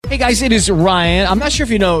Hey guys, it is Ryan. I'm not sure if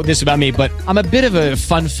you know this about me, but I'm a bit of a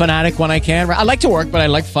fun fanatic when I can. I like to work, but I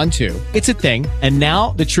like fun too. It's a thing. And now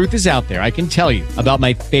the truth is out there. I can tell you about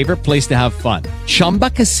my favorite place to have fun. Chumba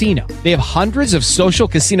Casino. They have hundreds of social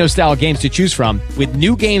casino style games to choose from with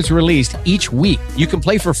new games released each week. You can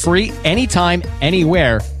play for free anytime,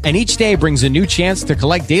 anywhere. And each day brings a new chance to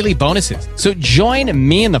collect daily bonuses. So join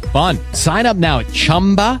me in the fun. Sign up now at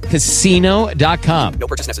ChumbaCasino.com. No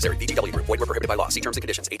purchase necessary. VGW Group. Void where prohibited by law. See terms and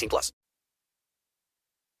conditions. 18+.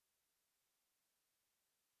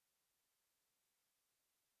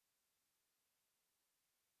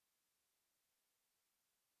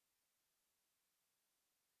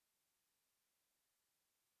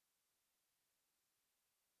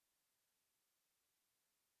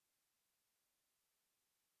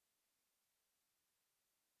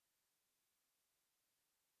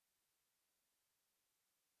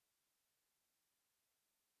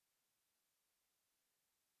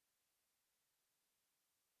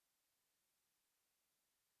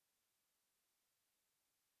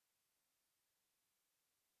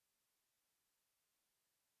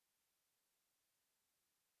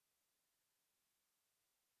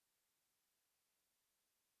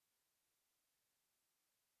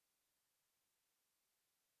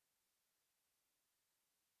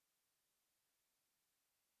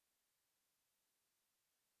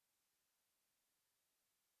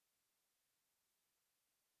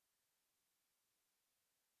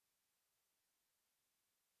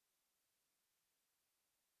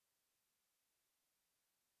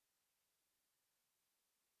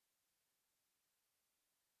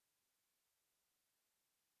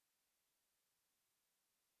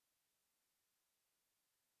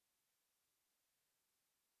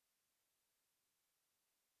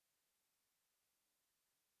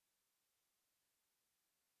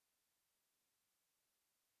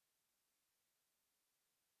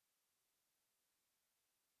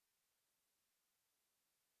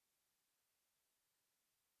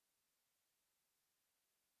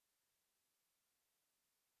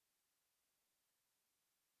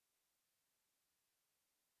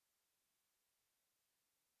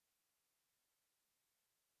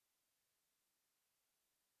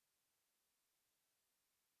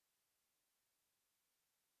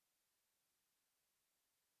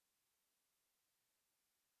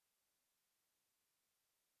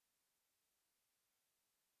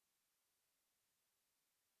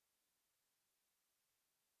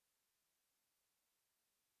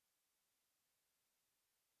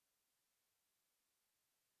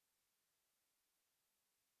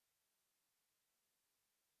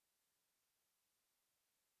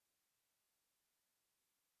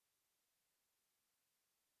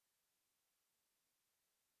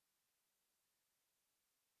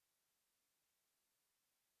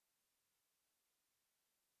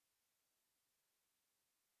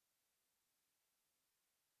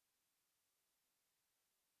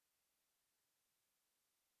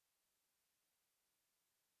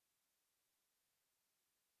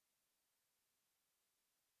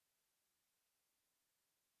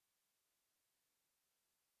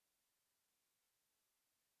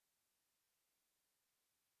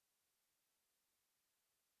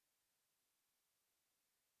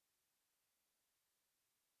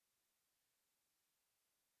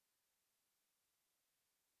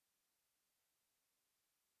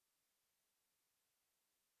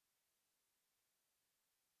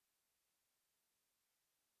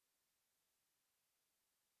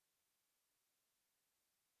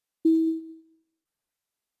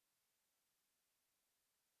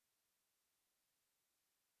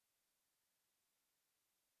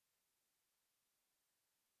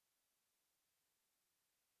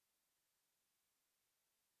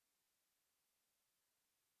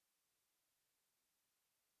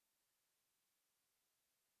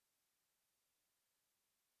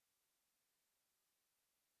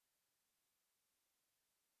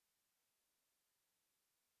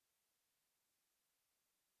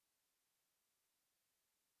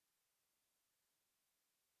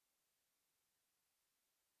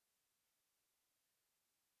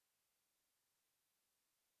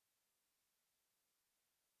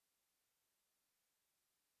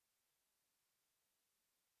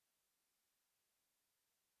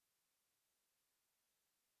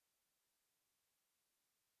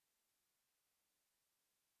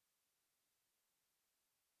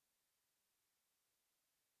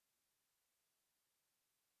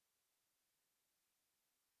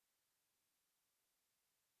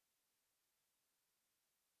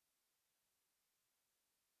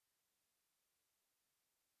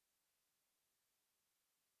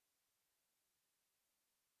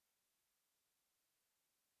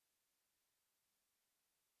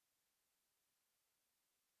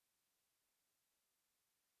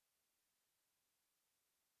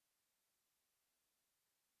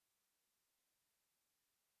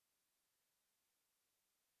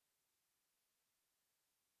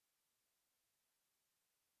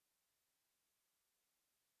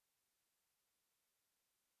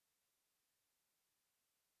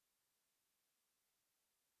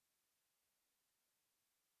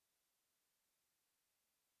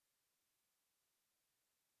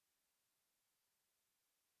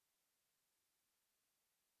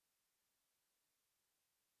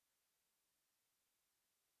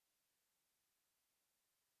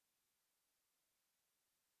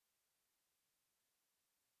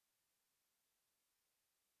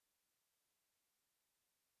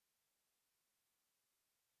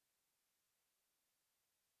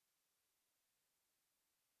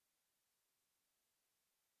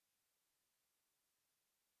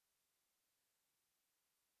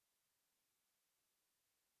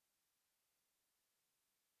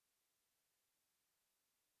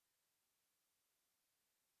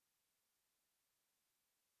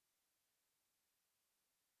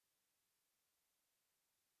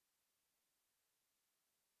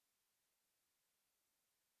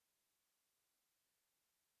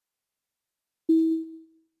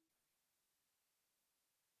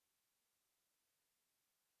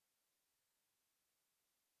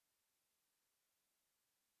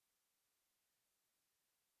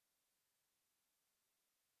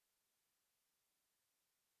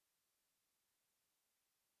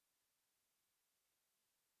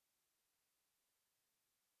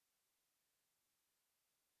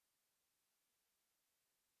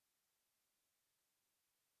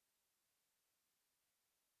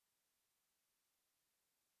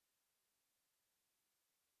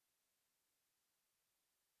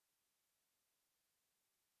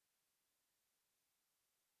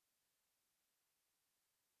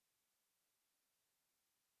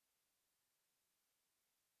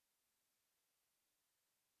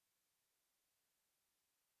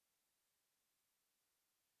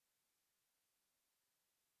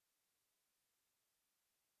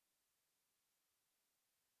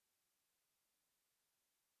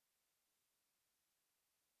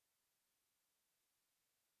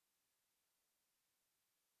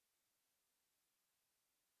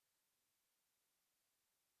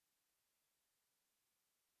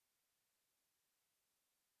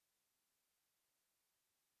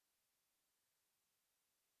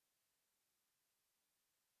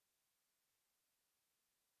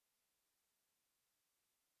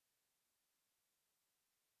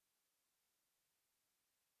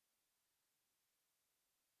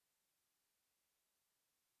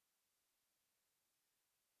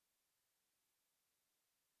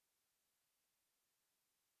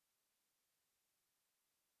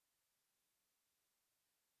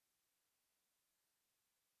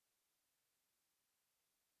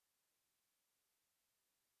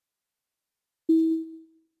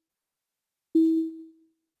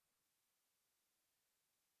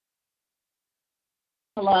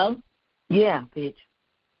 Hello? Yeah, bitch.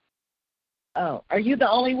 Oh, are you the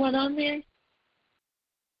only one on there?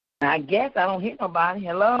 I guess I don't hear nobody.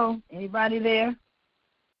 Hello? Anybody there?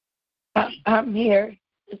 I'm here.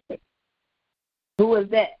 Who is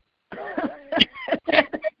that?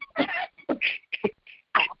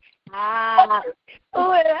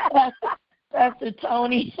 Who is that? Pastor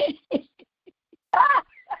Tony.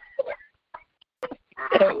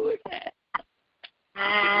 Who is that?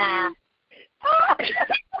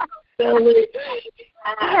 Billy.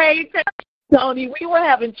 Hey, Tony, we were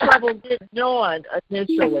having trouble getting on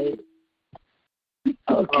initially.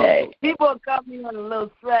 Okay. People are coming on a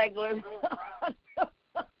little straggler.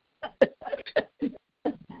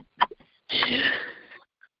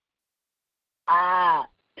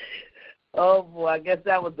 Oh boy, I guess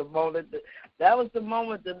that was the moment. That was the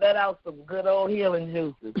moment to let out some good old healing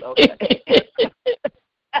juices. Okay.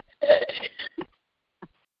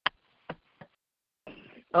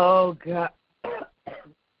 Oh God.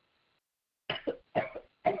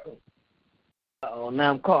 Oh,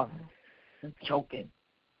 now I'm coughing. I'm choking.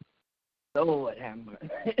 Lord have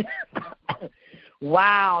mercy.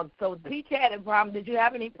 Wow. So Peach had a problem. Did you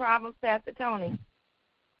have any problems, Pastor Tony?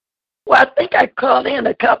 Well, I think I called in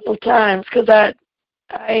a couple of times because I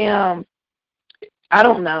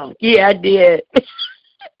don't know. Yeah, I did.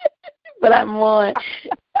 But I'm on.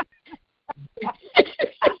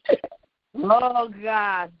 Oh,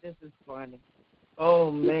 God, this is funny. Oh,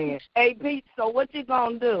 man. Hey, Pete, so what you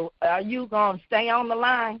going to do? Are you going to stay on the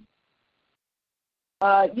line?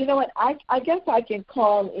 You know what? I guess I can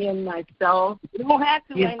call in myself. You don't have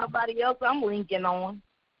to. Yeah. Ain't nobody else I'm linking on.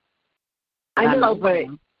 I know, but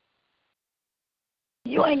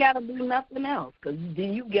you ain't got to do nothing else because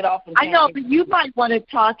then you get off and I know, but you might want to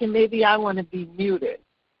talk and maybe I want to be muted,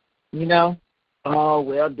 you know? Oh,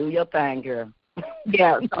 well, do your thing, girl.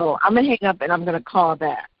 Yeah, so I'm going to hang up and I'm going to call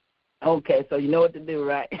back. Okay, so you know what to do,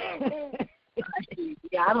 right?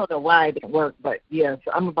 Yeah, I don't know why it didn't work, but yes,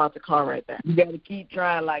 I'm about to call right back. You got to keep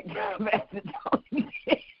trying like Pastor Tony.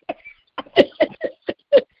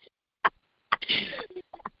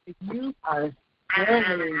 You are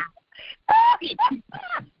silly.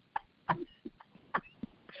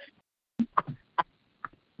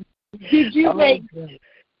 Did you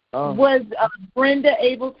was Brenda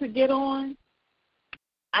able to get on?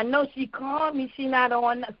 I know she called me. She not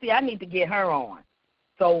on. See, I need to get her on.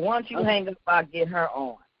 So once you hang up, I'll get her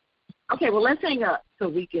on. Okay, well, let's hang up so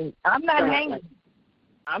we can. I'm not hanging.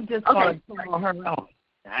 I'm just going to call her on.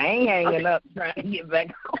 I ain't hanging up trying to get back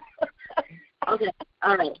on. Okay,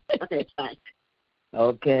 all right. Okay, fine.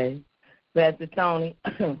 Okay. Pastor Tony,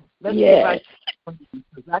 let's see yes.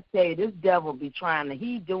 if I tell you, this devil be trying to,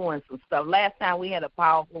 he doing some stuff. Last time we had a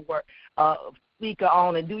powerful speaker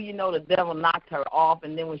on, and do you know the devil knocked her off,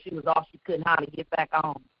 and then when she was off, she couldn't hardly get back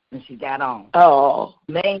on, and she got on. Oh,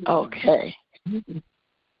 man. Okay.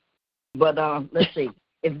 But let's see.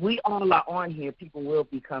 If we all are on here, people will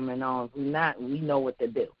be coming on. If we're not, we know what to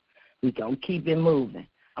do. We gonna keep it moving.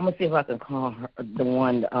 I'm gonna see if I can call her, the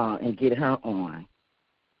one, and get her on.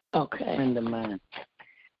 Okay. Friend of mine.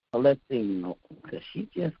 Well, let's see, because she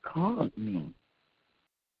just called me,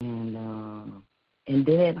 and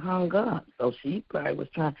then hung up. So she probably was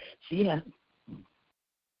trying. She had.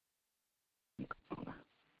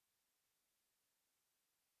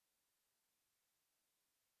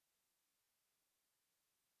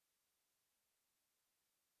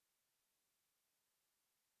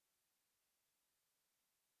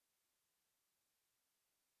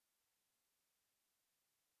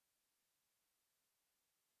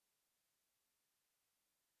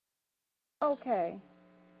 Okay.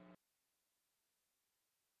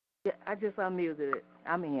 Yeah, I just unmuted it.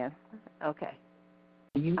 I'm in. Okay.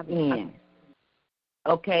 You in?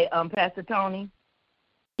 Okay, Pastor Tony.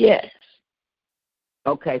 Yes.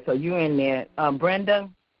 Okay, so you're in there, Brenda.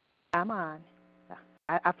 I'm on.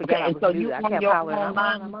 I forgot I was so muted. you I on kept your hollering, own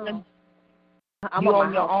line? I'm you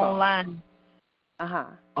on your own phone. Line? Uh-huh.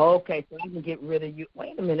 Okay, so I can get rid of you.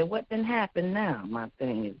 Wait a minute, what didn't happen now? My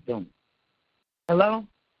thing is doing. Hello?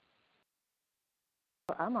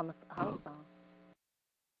 I'm on the house phone.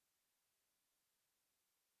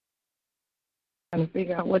 Trying to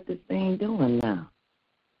figure out what this thing doing now.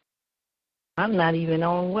 I'm not even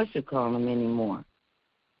on what you call them anymore.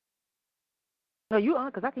 No, you on,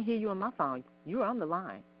 because I can hear you on my phone. You're on the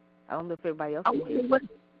line. I don't know if everybody else can hear.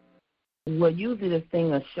 Well, usually this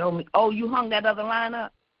thing will show me. Oh, you hung that other line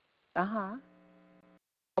up? Uh-huh.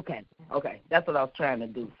 Okay. That's what I was trying to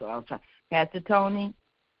do. So I was trying. Pastor Tony?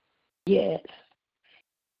 Yes.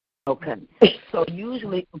 Okay. So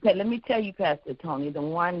usually, let me tell you, Pastor Tony, the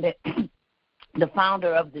one that, the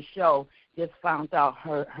founder of the show, just found out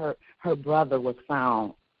her brother was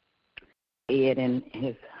found dead in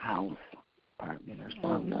his house apartment or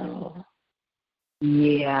something. Oh, no.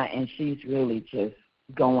 Yeah, and she's really just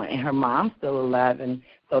going. And her mom's still alive, and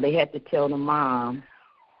so they had to tell the mom.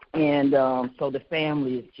 And so the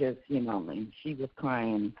family is just, and she was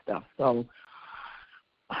crying and stuff. So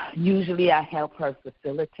usually I help her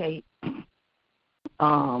facilitate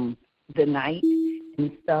the night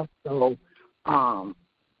and stuff. So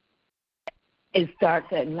it starts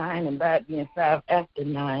at 9 and back being 5 after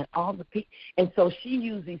 9. All the people, and so she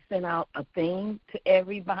usually send out a thing to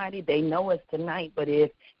everybody. They know it's tonight, but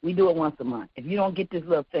if we do it once a month, if you don't get this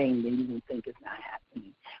little thing, then you can think it's not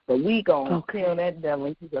happening. But we gonna kill that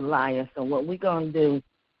devil. He's a liar. So what we gonna do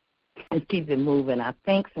is keep it moving. I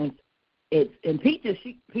think since it's and Peaches,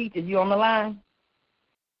 you on the line?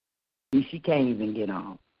 She can't even get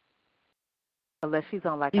on. Unless she's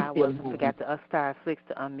on like I was, forgot to star 6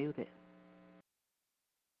 to unmute it.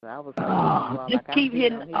 So I was just keep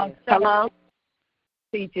hitting. Hello?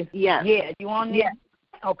 Peaches. Yeah. Yeah, you on there?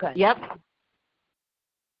 Yeah. Okay. Yep.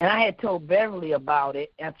 And I had told Beverly about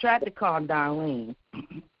it. I tried to call Darlene.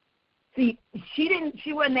 See,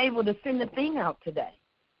 she wasn't able to send the thing out today.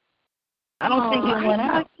 I don't think it went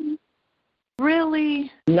out.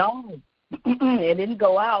 Really? No. It didn't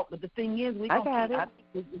go out, but the thing is, I got it.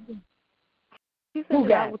 She sent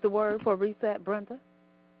it out with the word for reset, Brenda.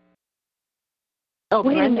 Oh,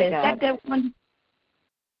 wait a Brenda minute. got that one?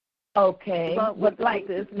 Okay. But like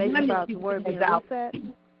this, maybe about the word being reset?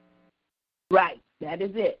 Right. That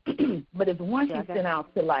is it. But it's one she sent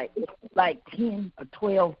out to like 10 or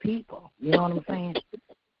 12 people. You know what I'm saying?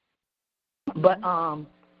 But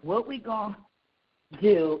what we going to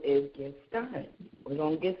do is get started. We're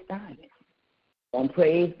going to get started. We're going to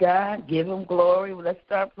praise God, give him glory. Let's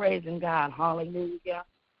start praising God. Hallelujah.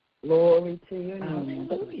 Glory to your name.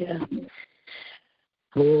 Hallelujah.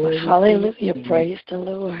 Glory. Hallelujah. Praise the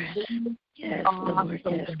Lord. Yes, Lord.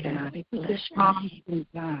 Yes, God. We bless you.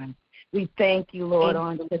 God. We thank you, Lord,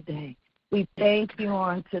 on today. We thank you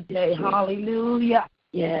on today. Hallelujah.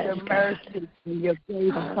 Yes, your mercy and your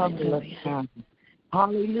grace cover us, God.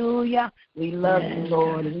 Hallelujah. We love you,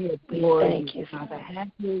 Lord. We adore you, Father.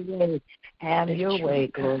 Have your way. Have your way,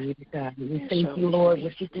 glory to God. We thank you, Lord,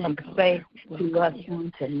 what you're going to say to us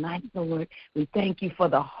on tonight, Lord. We thank you for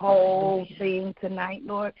the whole thing tonight,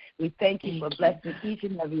 Lord. We thank you for blessing each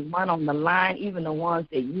and every one on the line, even the ones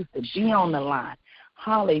that used to be on the line.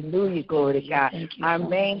 Hallelujah, glory to God.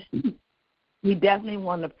 We definitely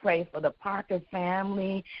want to pray for the Parker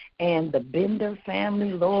family and the Bender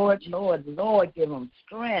family. Lord, give them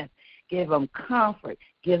strength. Give them comfort.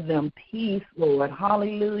 Give them peace, Lord.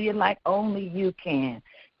 Hallelujah, like only you can.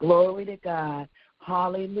 Glory to God.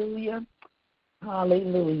 Hallelujah.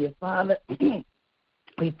 Hallelujah. Father,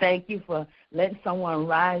 we thank you for letting someone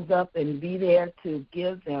rise up and be there to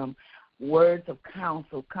give them words of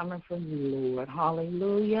counsel coming from you, Lord.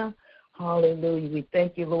 Hallelujah. Hallelujah. We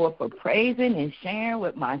thank you, Lord, for praising and sharing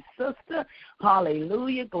with my sister.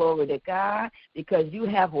 Hallelujah. Glory to God, because you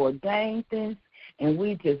have ordained this, and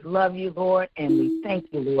we just love you, Lord, and we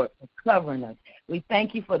thank you, Lord, for covering us. We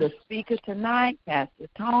thank you for the speaker tonight, Pastor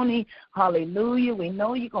Toni. Hallelujah. We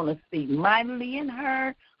know you're going to speak mightily in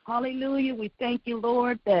her. Hallelujah. We thank you,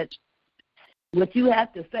 Lord, that what you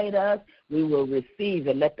have to say to us, we will receive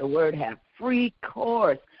and let the word have free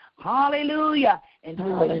course. Hallelujah. And do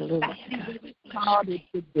what it's called it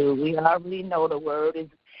to do. We already know the word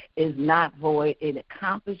is not void. It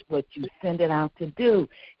accomplishes what you send it out to do.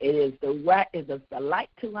 It is the light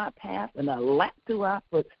to our path and a lamp to our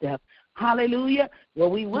footsteps. Hallelujah.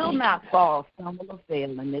 Well, we will not fall, stumble, or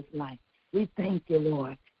fail in this life. We thank you,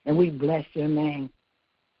 Lord, and we bless your name.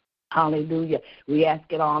 Hallelujah. We ask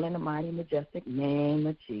it all in the mighty, majestic name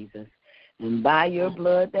of Jesus. And by your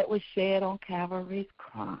blood that was shed on Calvary's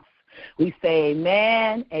cross, we say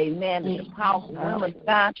amen, amen. It's a powerful woman of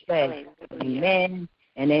God say amen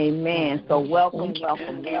and amen. So welcome.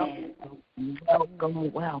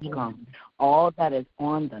 All that is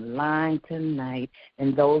on the line tonight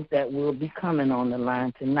and those that will be coming on the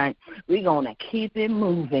line tonight, we're going to keep it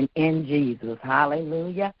moving in Jesus.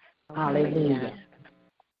 Hallelujah. Hallelujah.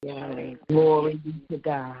 Yeah. Glory be to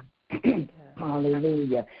God.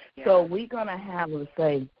 Hallelujah. So we're going to have, let's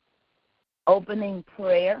say, opening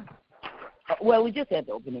prayer. Well, we just had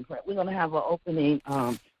the opening prayer. We're going to have an opening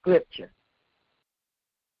scripture.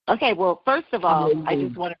 Okay, well, first of all, I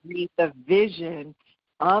just want to read the vision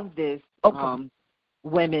of this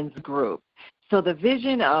women's group. So the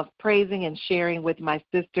vision of praising and sharing with my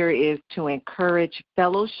sister is to encourage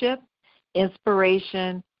fellowship,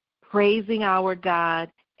 inspiration, praising our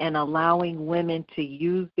God, and allowing women to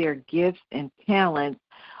use their gifts and talents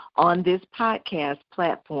on this podcast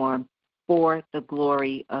platform for the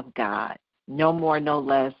glory of God. No more, no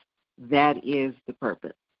less. That is the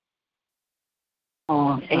purpose.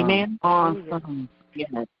 Awesome. Amen. Awesome.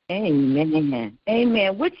 Yes. Amen.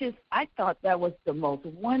 Amen. Which is, I thought that was the most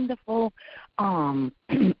wonderful platform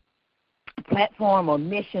or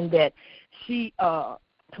mission that she,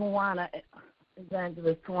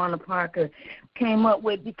 Evangelist Tawana Parker, came up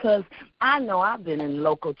with, because I know I've been in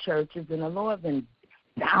local churches and the Lord been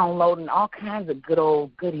downloading all kinds of good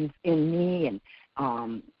old goodies in me and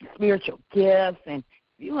spiritual gifts. And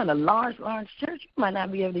if you're in a large church, you might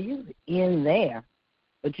not be able to use it in there,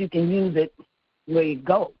 but you can use it where you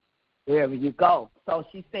go, wherever you go. So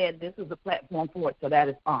she said this is a platform for it, so that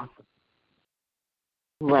is awesome.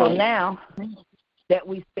 Right. So now that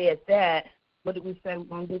we said that, what did we say we're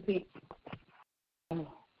going to do, Pete?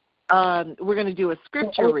 We're going to do a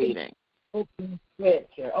scripture reading. Open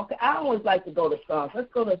scripture. Okay, I always like to go to Psalms.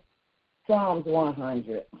 Let's go to Psalms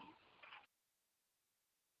 100.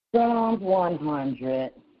 Psalms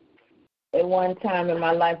 100. At one time in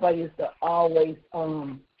my life, I used to always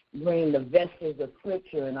bring the vessels of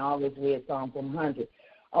scripture and always read Psalms 100.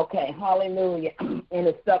 Okay, hallelujah. And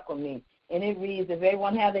it stuck with me. And it reads, if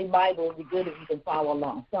everyone has a Bible, it would be good if you can follow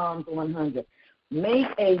along. Psalms 100. Make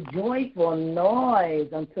a joyful noise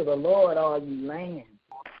unto the Lord, all ye lands.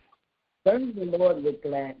 Serve the Lord with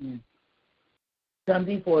gladness. Come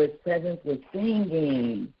before his presence with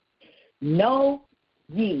singing. Know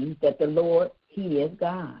ye that the Lord, he is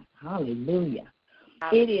God. Hallelujah.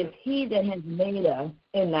 It is he that has made us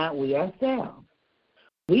and not we ourselves.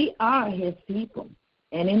 We are his people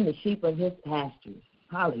and in the sheep of his pastures.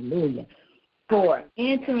 Hallelujah. For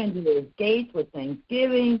enter into his gates with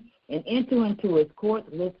thanksgiving and enter into his courts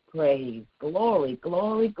with praise. Glory,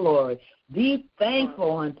 glory, glory. Be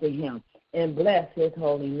thankful unto him and bless his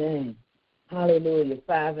holy name. Hallelujah.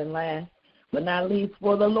 5 and last, but not least,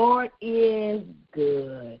 for the Lord is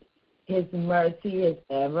good. His mercy is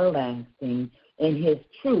everlasting, and his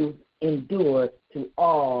truth endures to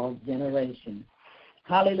all generations.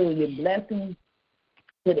 Hallelujah. Blessings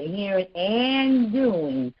to the hearing and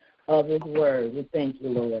doing of his word. We thank you,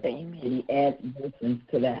 Lord. Amen. And he adds blessings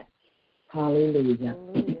to that. Hallelujah.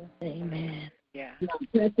 Hallelujah. Amen. Yeah. Now,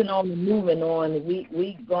 pressing on and moving on,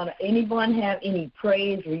 we gonna, anyone have any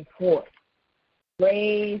praise reports?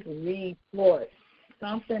 Praise reports.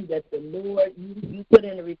 Something that the Lord, you put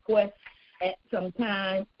in a request at some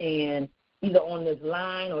time, and either on this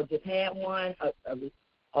line or just had one,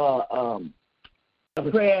 a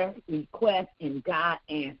prayer request, and God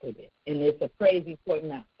answered it. And it's a praise report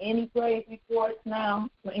now. Any praise reports now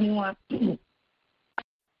for anyone?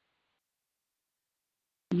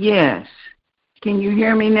 Yes. Can you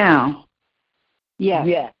hear me now? Yes.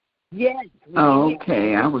 Yes. Yes. Oh,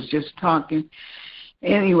 okay. I was just talking.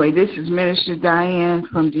 Anyway, this is Minister Diane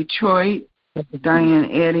from Detroit, Diane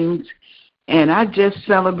Eddings, and I just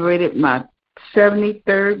celebrated my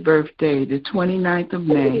 73rd birthday, the 29th of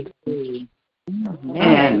May.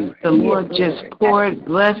 And the Lord just poured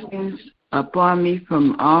blessings upon me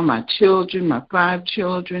from all my children, my 5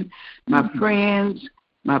 children, my friends,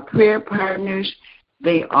 my prayer partners.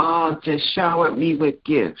 They all just showered me with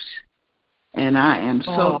gifts. And I am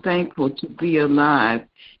so thankful to be alive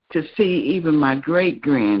to see even my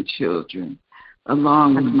great-grandchildren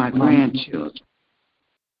along with my grandchildren.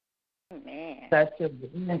 Amen. That's a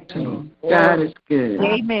so God is good.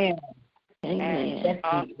 Amen. Amen.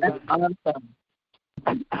 That's awesome.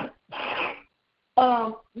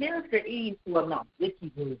 Minister Eve, well, no,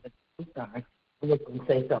 Vicky Wilson. I'm sorry. I was going to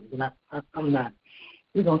say something. I'm not.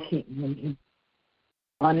 We're going to keep moving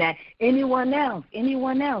on that. Anyone else?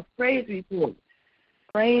 Praise reports.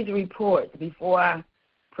 Praise reports before our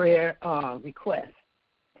prayer request.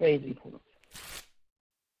 Praise reports.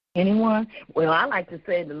 Anyone? Well, I like to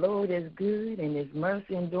say the Lord is good and his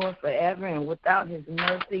mercy endures forever, and without his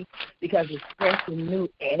mercy, because it's fresh and new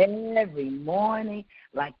every morning,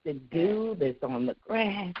 like the dew that's on the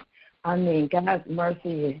grass. I mean, God's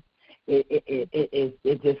mercy,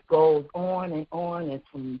 it just goes on and on. It's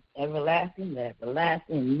from everlasting to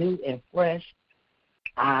everlasting, new and fresh.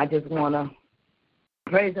 I just want to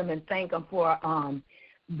praise him and thank him for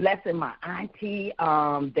blessing my auntie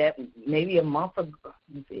that maybe about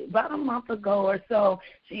a month ago or so,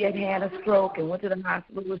 she had a stroke and went to the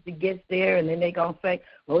hospital. She gets there, and then they're going to say,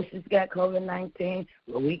 oh, she's got COVID-19.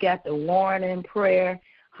 Well, we got the warning prayer.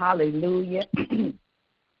 Hallelujah.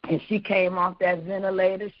 And she came off that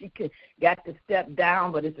ventilator. She got to step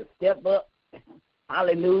down, but it's a step up.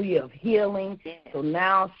 Hallelujah, of healing. So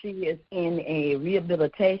now she is in a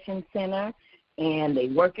rehabilitation center, and they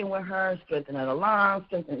working with her, strengthening her lungs,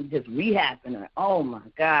 just rehabbing her. Oh, my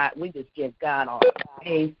God. We just give God all the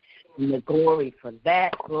praise and the glory for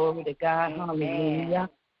that. Glory to God. Hallelujah.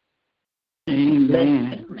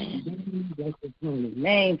 Amen. Bless his holy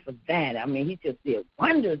name for that. I mean, he just did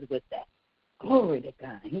wonders with that. Glory to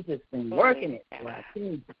God. He's just been working it.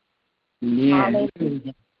 Yes.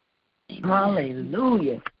 Hallelujah.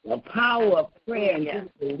 Hallelujah. The power of prayer and just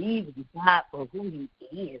believing God for who he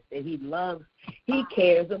is, that he loves, he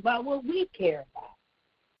cares about what we care about.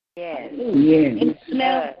 Yes.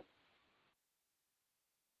 Yes.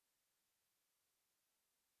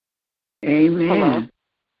 Amen. Hello?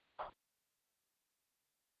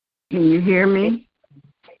 Can you hear me?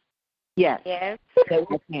 Yes. Yes. I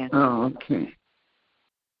can. Oh, okay.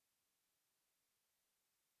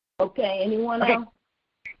 Okay, anyone else?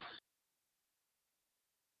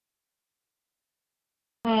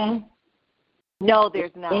 No,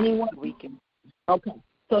 there's not. Anyone? We can. Okay.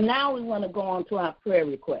 So now we want to go on to our prayer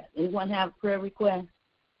request. Anyone have prayer requests?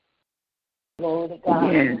 Glory to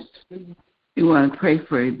God. Yes. We want to pray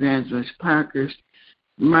for Evangelist Parker's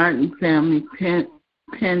Martin family,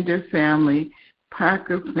 Pender family,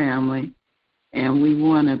 Parker family, and we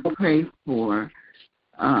want to pray for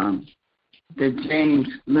Linda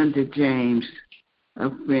James, a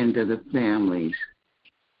friend of the family's,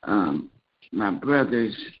 my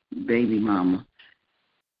brother's baby mama,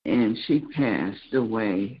 and she passed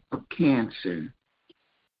away of cancer.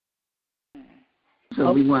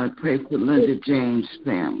 So we want to pray for Linda James'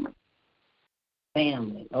 family.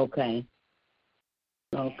 Family, okay.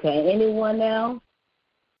 Okay, anyone else?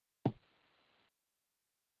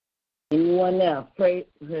 Anyone else? Prayer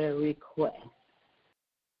request.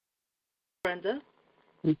 Brenda.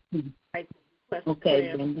 Okay,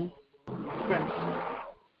 Brenda.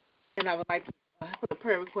 And I would like to put a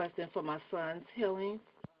prayer request in for my son's healing.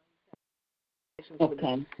 Okay. With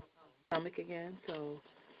his stomach again, so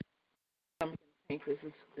stomach and pancreas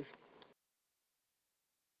is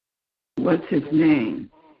What's his name?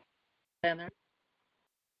 Leonard.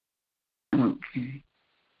 Okay.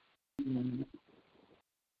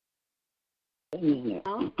 Prayer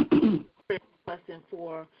request in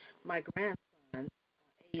for my grandson,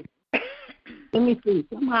 Aiden. Let me see.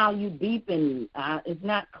 Somehow you beeping. It's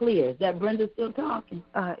not clear. Is that Brenda still talking?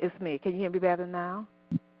 It's me. Can you hear me better now?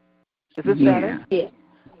 Is this better? Yeah.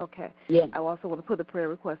 Okay. Yeah. I also want to put a prayer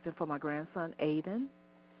request in for my grandson, Aiden.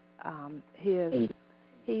 He's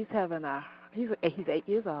 8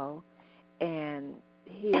 years old, and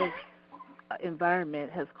his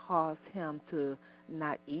environment has caused him to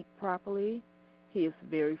not eat properly. He is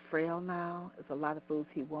very frail now. There's a lot of foods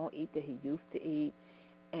he won't eat that he used to eat,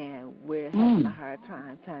 and we're having a hard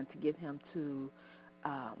time trying to get him to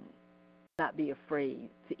not be afraid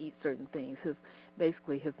to eat certain things.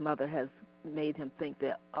 Basically, his mother has made him think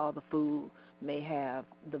that all the food may have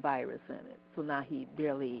the virus in it. So now he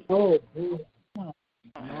barely. Oh.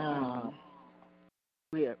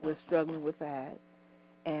 We're struggling with that,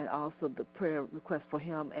 and also the prayer request for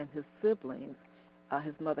him and his siblings.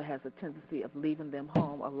 His mother has a tendency of leaving them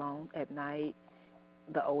home alone at night.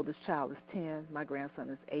 The oldest child is 10, my grandson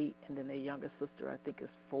is 8, and then their younger sister, I think, is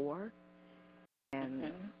 4.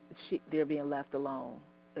 And they're being left alone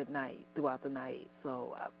at night, throughout the night.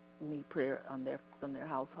 So I need prayer on their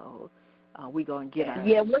household. We go and get our...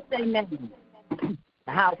 Yeah, what's their name?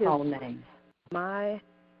 The household name. I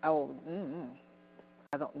don't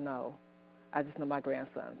know. I just know my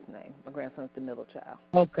grandson's name. My grandson's the middle child.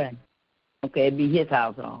 Okay. Okay, it'd be his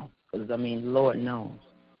household, because, I mean, Lord knows.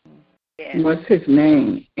 Yeah. What's his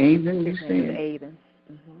name? Aiden, you His name is said? Aiden.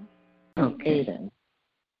 Okay.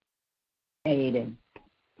 Aiden.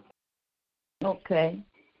 Okay.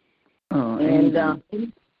 Oh, and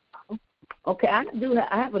Aiden. Okay, I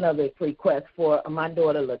have another request for my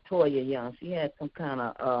daughter LaToya Young. She had some kind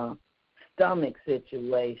of stomach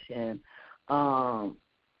situation for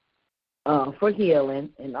healing,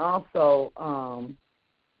 and also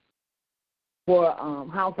for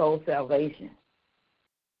household salvation.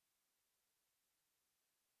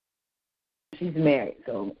 She's married,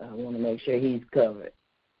 so I want to make sure he's covered.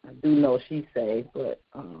 I do know she's saved, but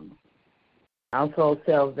household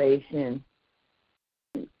salvation,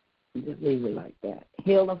 just leave it like that.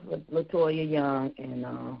 Healing for LaToya Young and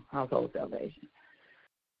household salvation.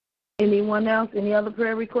 Anyone else? Any other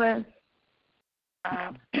prayer requests?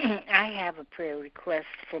 I have a prayer request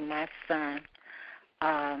for my son.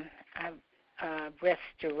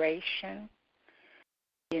 Restoration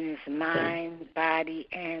in his mind, body,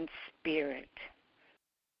 and spirit.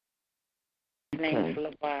 His name is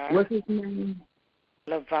LeVar. What's his name?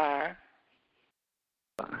 LeVar.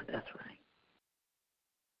 That's right.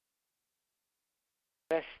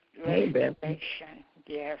 restoration,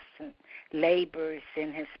 yes, and labors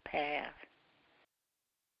in his path.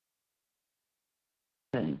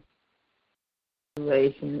 Okay.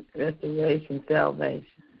 Restoration, salvation.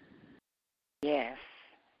 Yes.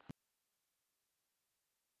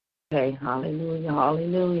 Okay, hallelujah,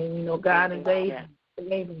 hallelujah. You know God is able.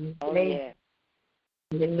 Oh, yeah.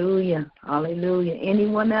 Hallelujah, hallelujah.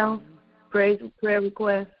 Anyone else? Prayer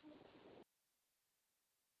request?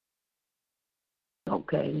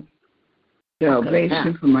 Okay.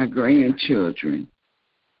 Salvation for my grandchildren.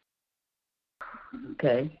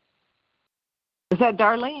 Okay. Is that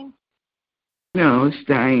Darlene? No, it's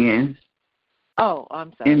Diane Oh,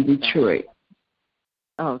 I'm sorry. in Detroit.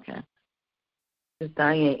 Oh, okay. It's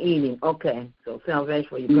Diane eating. Okay. So salvation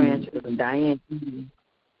for your grandchildren. Diane eating.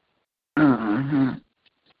 Uh-huh.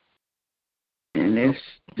 And it's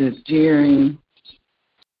the Jerry.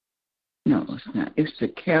 No, it's not. It's the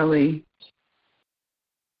Kelly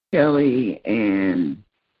and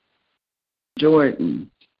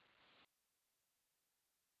Jordan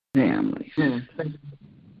families.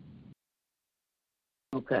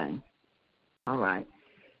 Okay. All right.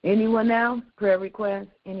 Anyone else? Prayer request?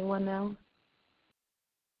 Anyone else?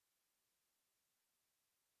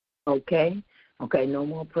 Okay. Okay, no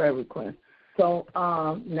more prayer requests. So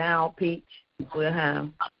now, Peach, we'll have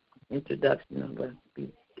introduction of the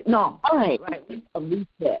speech. No. All right. Right. A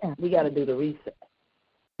reset. We got to do the reset.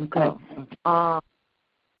 Okay.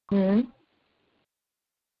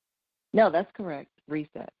 No, that's correct.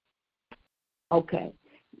 Reset. Okay.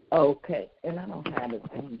 Okay. And I don't have it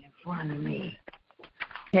in front of me.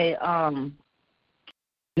 Okay,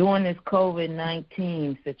 during this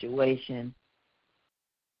COVID-19 situation,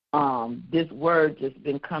 this word just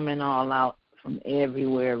been coming all out from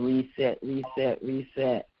everywhere. Reset, reset,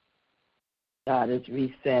 reset. God is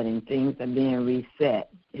resetting. Things are being reset.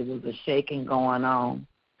 It was a shaking going on,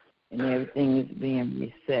 and everything is being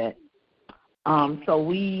reset. So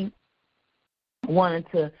we wanted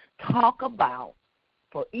to talk about,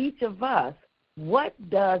 for each of us, what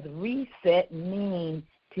does reset mean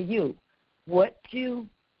to you? What you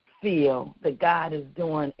feel that God is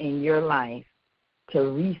doing in your life to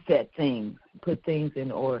reset things, put things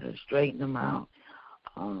in order, straighten them out,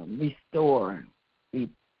 restore,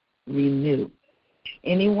 renew.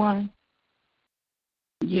 Anyone?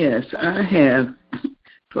 Yes, I have.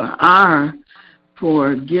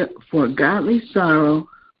 For godly sorrow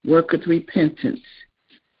worketh repentance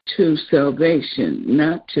to salvation,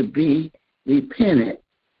 not to be repented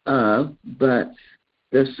of, but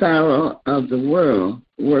the sorrow of the world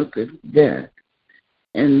worketh death.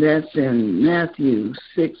 And that's in Matthew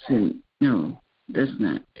 6 and, no, that's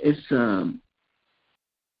not. It's,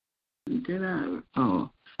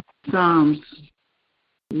 Psalms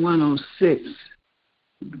 106,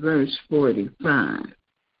 verse 45.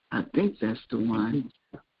 I think that's the one.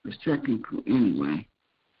 The second, anyway.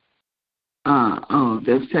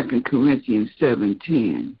 That's 2 Corinthians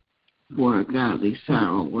 7:10. For a godly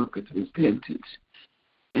sorrow worketh repentance.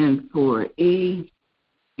 And for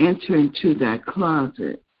enter into that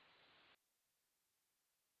closet.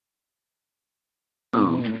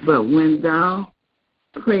 But when thou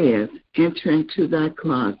prayest, enter into thy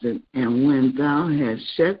closet, and when thou hast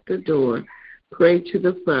shut the door, pray to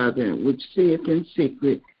the Father, which seeth in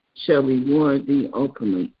secret, shall reward thee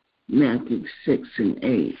openly. Matthew 6 and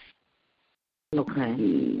 8.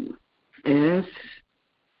 Okay. S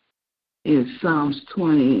is Psalms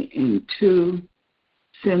 20 and 2.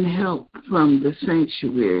 Send help from the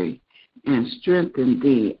sanctuary and strengthen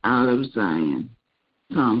thee out of Zion.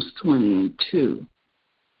 Psalms 20 and 2.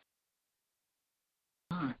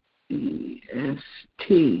 R-E-S-T.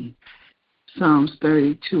 Psalms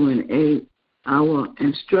 32 and 8. I will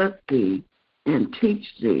instruct thee and teach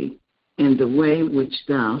thee in the way which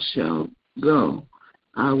thou shalt go.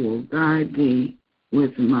 I will guide thee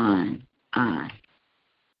with mine eye.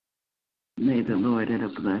 May the Lord add a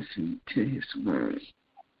blessing to his word.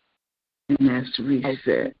 And that's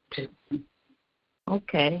reset.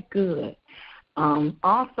 Okay, good.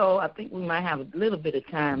 Also, I think we might have a little bit of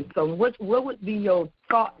time. So what would be your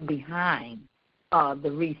thought behind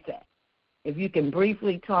the reset? If you can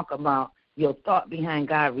briefly talk about your thought behind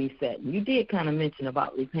God resetting. You did kind of mention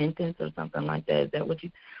about repentance or something like that. Is that what you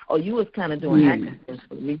 – or you was kind of doing actions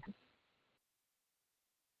for reset?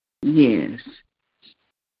 Yes.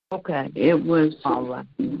 Okay. It was all right.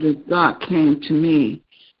 The thought came to me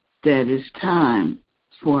that it's time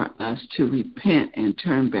for us to repent and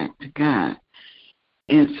turn back to God.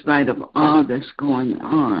 In spite of all that's going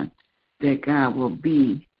on, that God will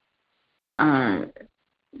be our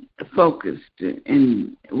focused.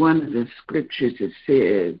 In one of the scriptures it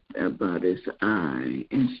said about his eye,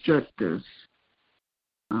 instruct us.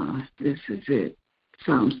 This is it.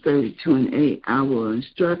 Psalms 32:8. I will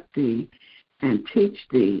instruct thee and teach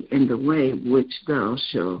thee in the way which thou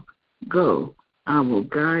shalt go. I will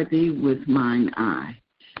guide thee with mine eye.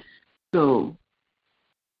 So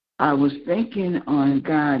I was thinking on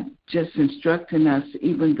God just instructing us,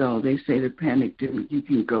 even though they say the panic, you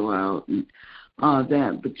can go out and all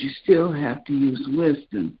that, but you still have to use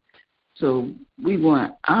wisdom. So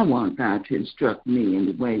I want God to instruct me in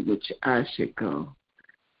the way which I should go,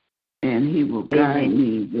 and He will guide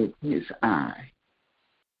me with His eye.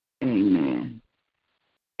 Amen.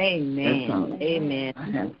 Amen. Amen. I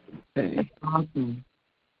have to say. That's awesome.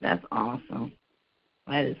 That's awesome.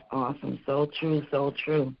 That is awesome. So true. So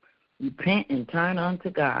true. Repent and turn unto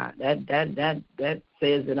God. That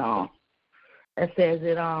says it all. That says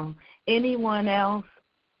it all. Anyone else?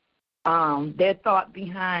 Their thought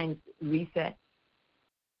behind reset.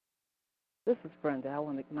 This is Brenda. I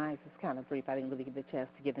want to, mine is kind of brief. I didn't really get the chance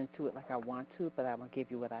to get into it like I want to, but I'm going to give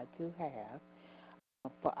you what I do have.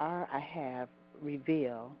 For R, I have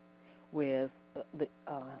reveal, with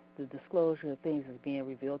the disclosure of things is being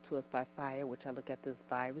revealed to us by fire, which I look at this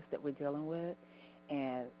virus that we're dealing with.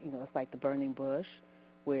 And, it's like the burning bush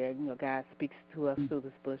where, God speaks to us through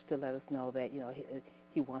this bush to let us know that,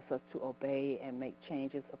 he wants us to obey and make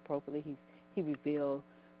changes appropriately. He revealed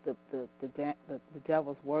the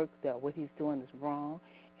devil's work, that what he's doing is wrong.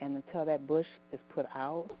 And until that bush is put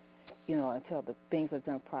out, until the things are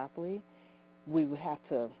done properly, we would have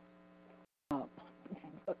to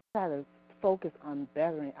try to focus on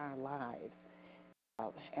bettering our lives.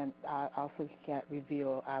 And I also got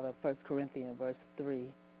revealed out of 1 Corinthians verse 3,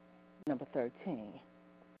 number 13.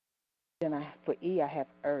 Then for E, I have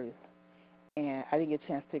earth. And I didn't get a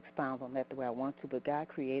chance to expound on that the way I want to, but God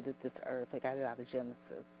created this earth. I got it out of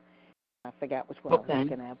Genesis. I forgot which one I was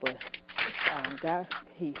looking at, but God,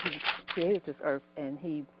 he created this earth, and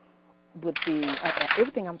He would be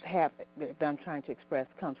everything that I'm trying to express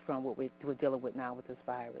comes from what we're dealing with now with this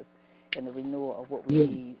virus and the renewal of what we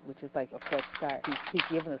need, which is like a fresh start. He's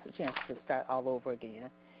given us a chance to start all over again.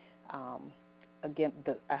 I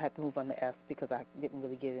had to move on to S because I didn't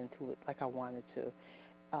really get into it like I wanted to.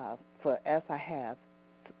 For S, I have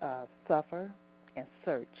suffer and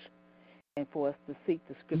search, and for us to seek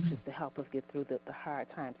the scriptures to help us get through the hard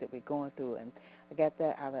times that we're going through. And I got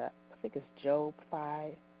that out of, I think it's Job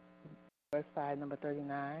 5, verse 5, number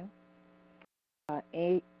 39. I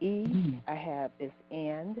have is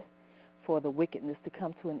end, for the wickedness to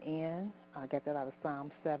come to an end. I got that out of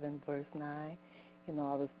Psalm 7, verse 9.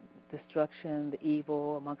 All this destruction, the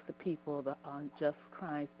evil amongst the people, the unjust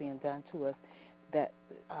crimes being done to us. That,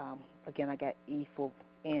 again, I got E for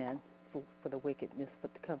end, for the wickedness to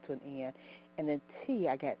come to an end. And then T,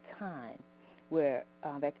 I got time, where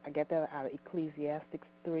I got that out of Ecclesiastes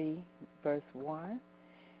 3, verse 1.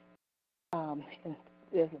 And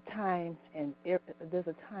there's a time, and there's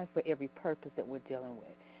a time for every purpose that we're dealing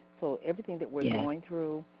with. So everything that we're going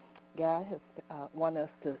through, God has wanted us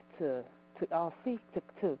to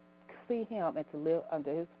see Him and to live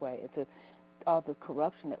under His way, and to all the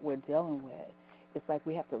corruption that we're dealing with. It's like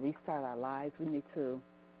we have to restart our lives. We need to.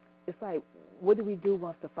 It's like, what do we do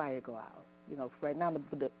once the fire go out? Right now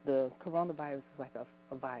the coronavirus is like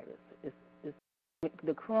a virus.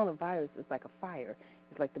 The coronavirus is like a fire.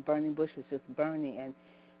 It's like the burning bush is just burning, and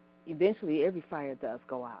eventually every fire does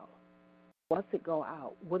go out. Once it go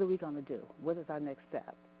out, what are we going to do? What is our next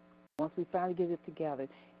step? Once we finally get it together,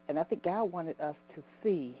 and I think God wanted us to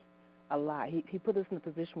see a lot. He put us in a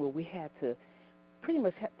position where we had to pretty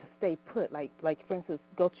much have to stay put, like for instance,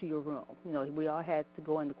 go to your room. We all had to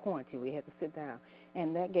go into quarantine. We had to sit down,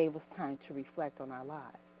 and that gave us time to reflect on our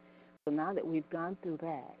lives. So now that we've gone through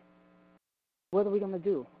that, what are we going to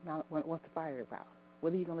do now once the fire is out?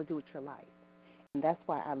 What are you going to do with your life? And that's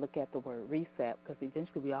why I look at the word reset, because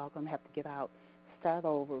eventually we're all going to have to get out, start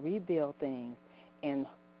over, rebuild things, and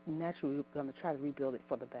naturally we're going to try to rebuild it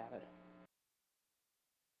for the better.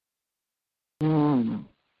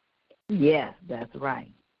 Yes, that's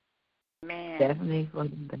right. Man. Definitely for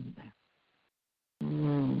the better.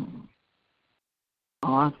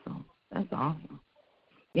 Awesome. That's awesome.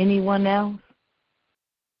 Anyone else?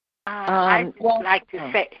 I'd like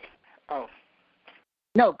to say. Oh.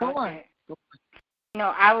 No, go on.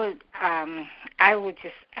 No, I was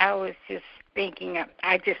just thinking.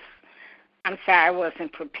 I'm sorry, I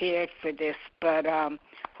wasn't prepared for this, but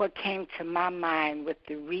what came to my mind with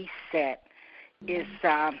the reset is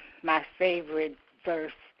my favorite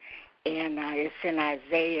verse, and it's in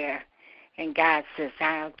Isaiah, and God says,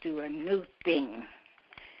 "I'll do a new thing."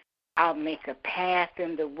 I'll make a path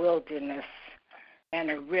in the wilderness and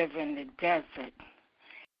a river in the desert.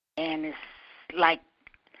 And it's like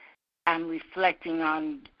I'm reflecting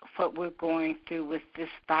on what we're going through with this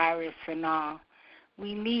virus and all.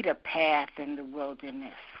 We need a path in the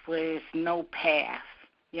wilderness where there's no path,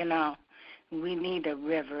 you know. We need a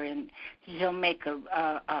river, and he'll make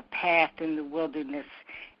a path in the wilderness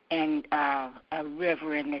and a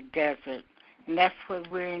river in the desert. And that's what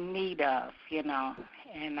we're in need of, you know.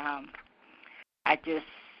 And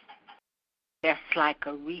that's like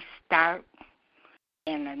a restart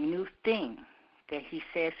and a new thing that he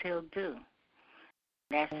says he'll do.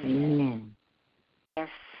 That's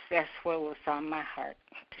what was on my heart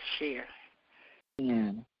to share.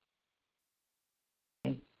 Yeah.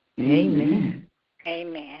 Amen.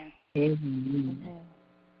 Amen. Amen.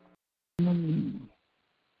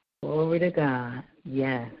 Glory to God.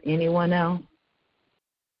 Yes. Anyone else?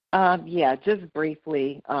 Yeah, just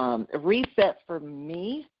briefly. Reset for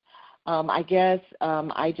me, I guess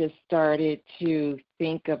I just started to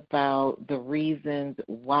think about the reasons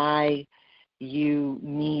why you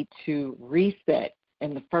need to reset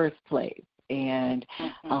in the first place. And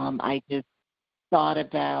I just thought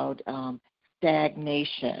about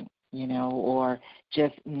stagnation, you know, or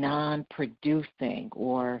just non-producing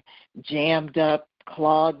or jammed up,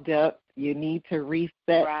 clogged up. You need to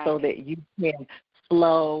reset so that you can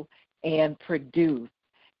flow and produce.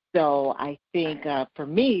 So I think for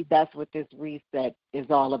me, that's what this reset is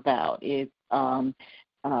all about. It's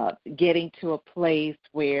getting to a place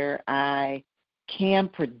where I can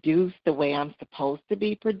produce the way I'm supposed to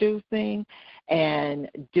be producing and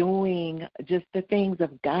doing just the things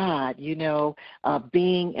of God, you know,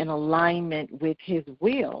 being in alignment with his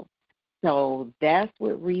will. So that's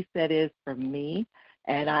what reset is for me.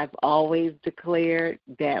 And I've always declared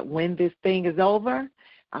that when this thing is over,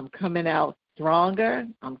 I'm coming out stronger,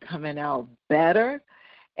 I'm coming out better,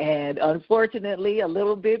 and unfortunately a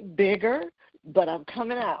little bit bigger, but I'm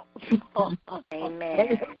coming out.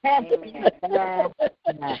 Amen. Amen.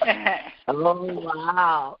 Oh,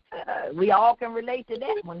 wow. We all can relate to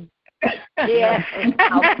that one. Yeah.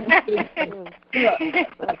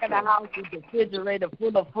 Look at the house with the refrigerator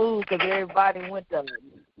full of food because everybody went to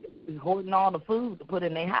hoarding all the food to put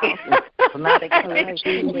in their house. So now they can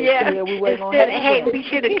we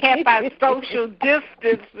should have kept our social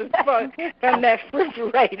distance from that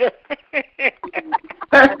refrigerator.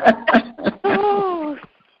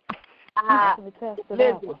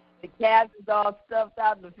 Listen, the cabs is all stuffed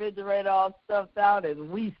out, the refrigerator all stuffed out, and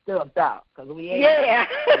we stuffed out because we ate. Yeah.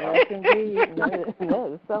 Yes, indeed. That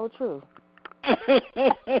is so true.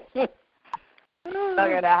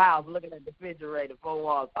 Look at the house, looking at the refrigerator, 4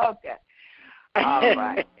 walls. Okay. All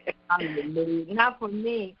right. Now for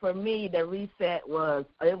me, the reset was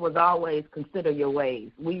always consider your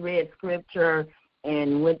ways. We read scripture,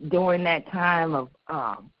 and during that time of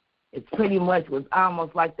it pretty much was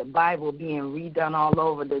almost like the Bible being redone all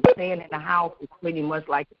over. The staying in the house was pretty much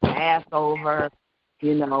like the Passover,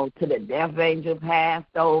 you know, to the death angel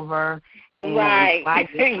passed over. Right.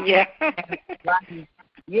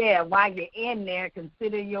 While you're in there,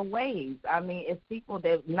 consider your ways. I mean, it's people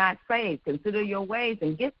that are not saved. Consider your ways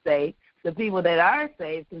and get saved. The people that are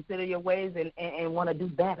saved, consider your ways and want to do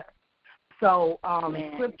better. So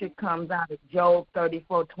scripture comes out of Job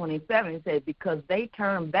 34:27. It says, because they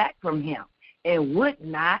turned back from him and would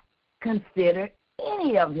not consider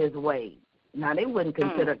any of his ways. Now, they wouldn't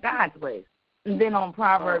consider God's ways. And then on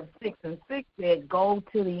Proverbs 6:6 said, go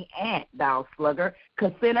to the ant, thou sluggard,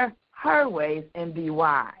 consider her ways and be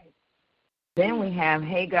wise. Then we have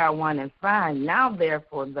Hagar 1:5. Now,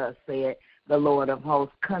 therefore, thus said the Lord of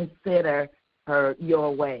hosts, consider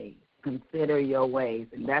your ways. Consider your ways.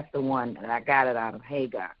 And that's the one that I got it out of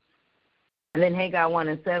Hagar. And then Hagar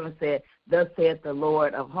 1:7 said, thus saith the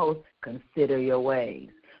Lord of hosts, consider your ways.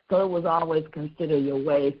 So it was always consider your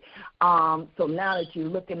ways. So now that you're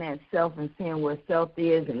looking at self and seeing where self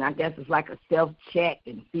is, and I guess it's like a self-check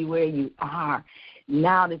and see where you are,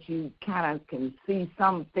 now that you kind of can see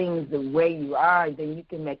some things the way you are, then you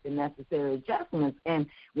can make the necessary adjustments. And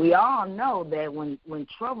we all know that when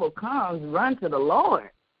trouble comes, run to the Lord.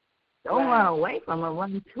 Don't run away from him,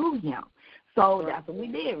 run to him. So that's what we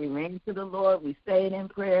did. We ran to the Lord. We stayed in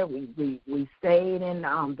prayer. We stayed in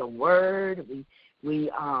the Word. We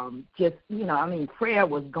just, you know, I mean, prayer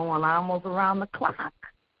was going almost around the clock,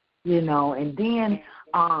 you know. And then,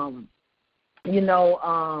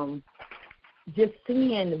 just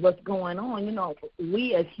seeing what's going on, you know,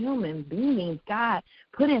 we as human beings, God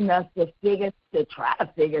put in us to try to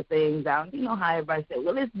figure things out. You know how everybody says,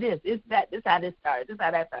 well, it's this, it's that, this how this started, this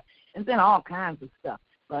how that started. And then all kinds of stuff.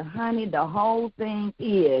 But, honey, the whole thing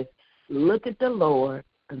is look at the Lord,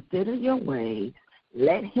 consider your ways,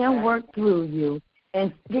 let him work through you,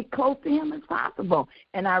 and get close to him as possible.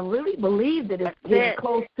 And I really believe that it's getting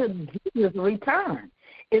close to Jesus' return.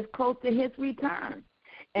 It's close to his return.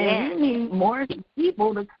 And we need more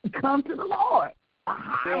people to come to the Lord. The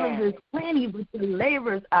harvest is plenty, but the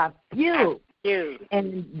laborers are few.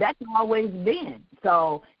 And that's always been.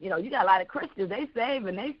 So, you got a lot of Christians, they save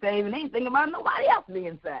and they ain't thinking about nobody else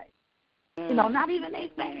being saved. Not even they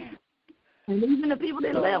saved. And even the people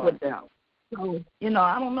that live with them. So,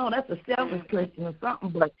 I don't know, that's a selfish Christian or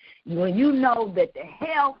something, but when you know that the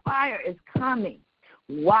hellfire is coming,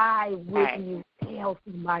 why wouldn't you tell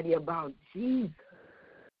somebody about Jesus?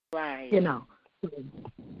 Right. So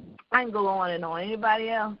I can go on and on. Anybody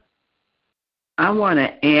else? I want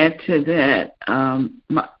to add to that.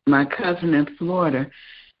 My cousin in Florida,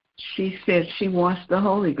 she said she wants the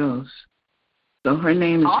Holy Ghost. So her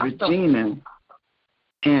name is Regina.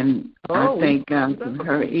 And I thank God for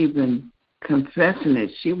her even confessing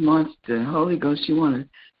it. She wants the Holy Ghost. She wants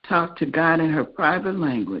to talk to God in her private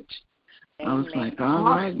language. Amen. I was like, all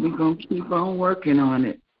right, we're going to keep on working on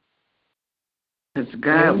it. Because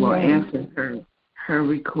God will answer her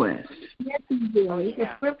request. Yes, he will. There's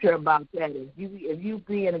a scripture about that. If you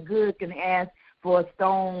being a good can ask for a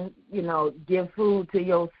stone, give food to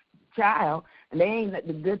your child, and they ain't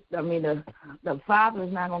the good. I mean, the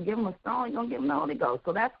Father's not gonna give them a stone. He's gonna give them the Holy Ghost.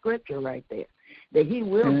 So that's scripture right there. That He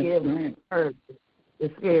will give her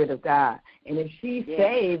the Spirit of God, and if she's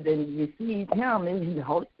saved and receives Him, then the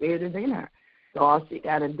Holy Spirit is in her. So all she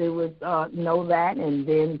got to do is know that, and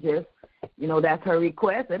then just that's her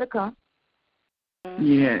request. It'll come.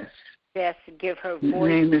 Yes. Yes, to give her voice. Her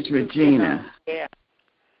name is Regina. Yeah.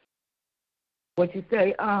 What you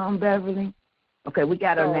say, Beverly? Okay, we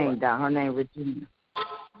got her name down. Her name is Regina.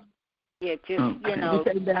 Yeah, just,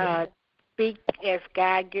 speak as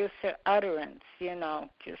God gives her utterance,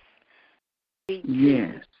 just speak.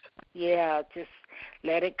 Yes. Yeah, just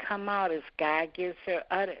let it come out as God gives her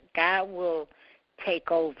utterance. God will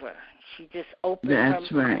take over. She just opens her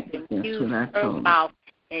mouth and use her mouth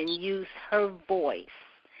and use her voice,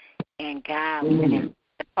 and God, the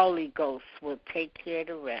Holy Ghost, will take care of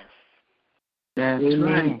the rest. That's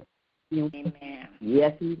right. Amen.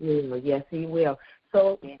 Yes, He will. Yes, He will.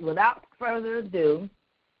 So, without further ado,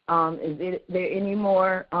 is there any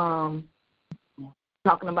more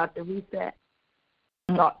talking about the reset?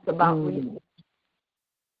 Thoughts about reset?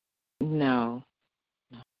 No.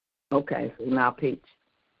 Okay, so now Peach.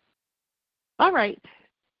 All right.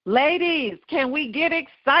 Ladies, can we get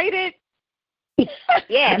excited?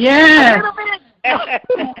 Yes. Yes.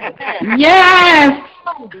 Yes.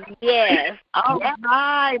 Yes. All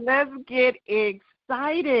right, let's get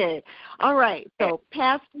excited. All right, so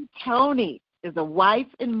Pastor Toni is a wife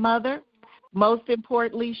and mother. Most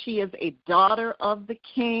importantly, she is a daughter of the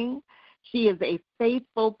King. She is a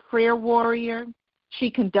faithful prayer warrior. She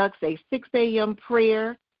conducts a 6 a.m.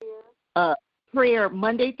 prayer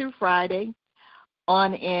Monday through Friday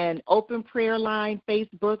on an open prayer line,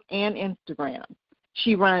 Facebook, and Instagram.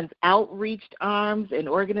 She runs Outreach Arms, an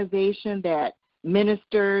organization that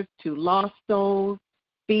ministers to lost souls,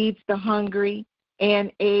 feeds the hungry,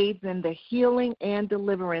 and aids in the healing and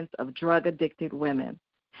deliverance of drug-addicted women.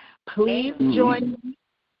 Please join me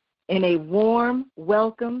in a warm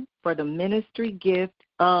welcome for the ministry gift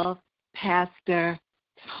of Pastor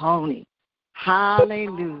Toni.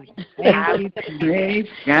 Hallelujah. Thank you. Praise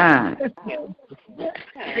God.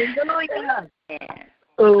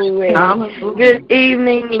 Good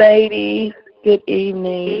evening, ladies. Good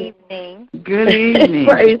evening. Good evening.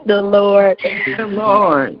 Praise the Lord. The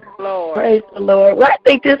Lord. Praise the Lord. Well, I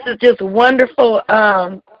think this is just wonderful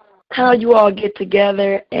how you all get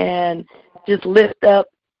together and just lift up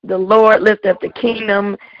the Lord, lift up the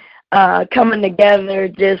kingdom, coming together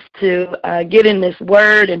just to get in this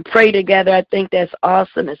word and pray together. I think that's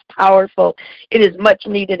awesome. It's powerful. It is much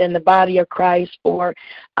needed in the body of Christ for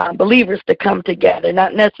believers to come together,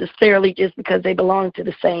 not necessarily just because they belong to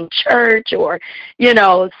the same church or,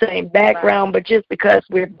 same background, but just because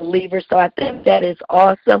we're believers. So I think that is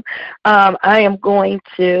awesome. I am going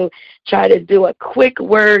to try to do a quick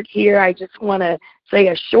word here. I just want to say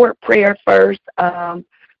a short prayer first.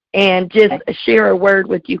 And just share a word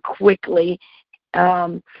with you quickly.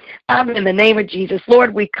 In the name of Jesus,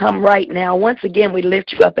 Lord, we come right now. Once again, we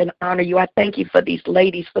lift you up and honor you. I thank you for these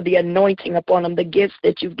ladies, for the anointing upon them, the gifts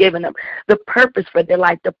that you've given them, the purpose for their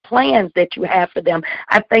life, the plans that you have for them.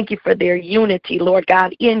 I thank you for their unity, Lord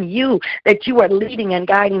God, in you, that you are leading and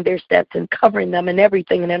guiding their steps and covering them in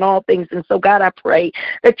everything and in all things. And so, God, I pray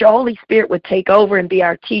that your Holy Spirit would take over and be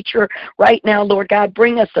our teacher right now, Lord God.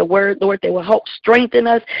 Bring us a word, Lord, that will help strengthen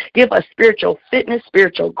us, give us spiritual fitness,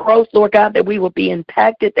 spiritual growth, Lord God, that we will be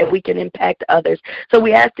impacted, that we can impact others. So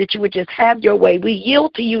we ask that you would just have your way. We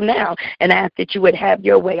yield to you now and ask that you would have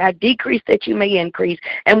your way. I decrease that you may increase.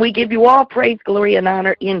 And we give you all praise, glory, and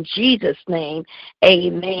honor in Jesus' name.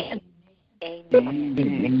 Amen.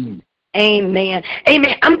 Amen. Amen.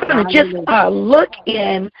 Amen. I'm going to just look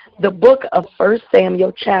in the book of 1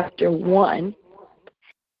 Samuel chapter 1.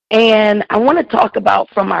 And I want to talk about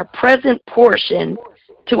from our present portion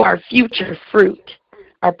to our future fruit.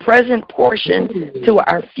 Our present portion to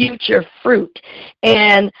our future fruit.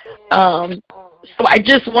 And so I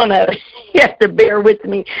just want to, you have to bear with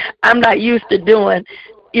me. I'm not used to doing,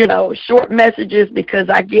 short messages because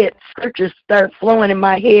I get scriptures start flowing in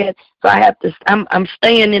my head. So I have to, I'm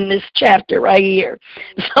staying in this chapter right here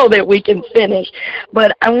so that we can finish.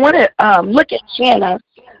 But I want to look at Hannah.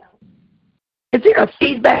 Is there a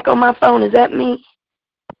feedback on my phone? Is that me?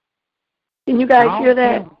 Can you guys hear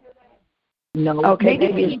that? No. Okay,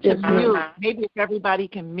 maybe it's just me. Maybe if everybody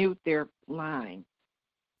can mute their line.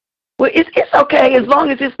 Well, it's okay as long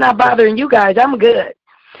as it's not bothering you guys. I'm good.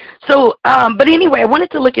 So, but anyway, I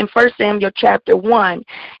wanted to look in 1 Samuel chapter 1,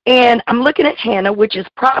 and I'm looking at Hannah, which is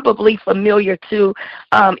probably familiar to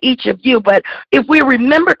each of you. But if we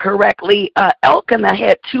remember correctly, Elkanah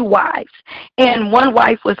had two wives, and one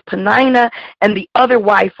wife was Peninnah, and the other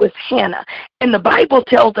wife was Hannah. And the Bible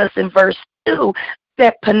tells us in verse 2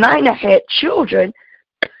 that Peninnah had children,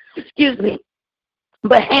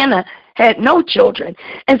 but Hannah had no children.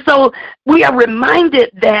 And so we are reminded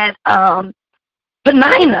that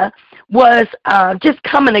Peninnah was just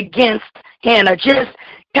coming against Hannah, just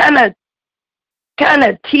kind of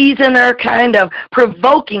teasing her, kind of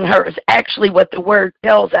provoking her is actually what the word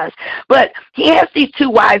tells us. But he has these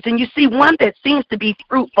two wives, and you see one that seems to be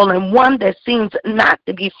fruitful and one that seems not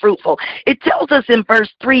to be fruitful. It tells us in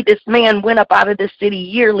verse 3, this man went up out of the city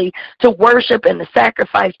yearly to worship and to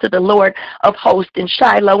sacrifice to the Lord of hosts in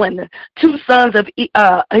Shiloh, and the two sons of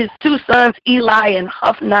his two sons, Eli and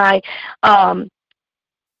Hophni,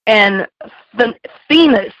 and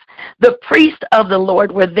Phinehas, the priest of the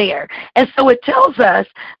Lord, were there. And so it tells us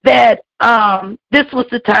that this was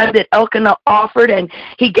the time that Elkanah offered, and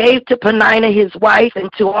he gave to Peninnah his wife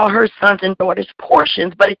and to all her sons and daughters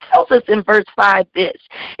portions. But it tells us in verse 5 this.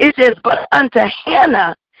 It says, but unto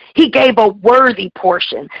Hannah he gave a worthy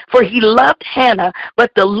portion, for he loved Hannah,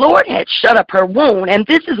 but the Lord had shut up her womb. And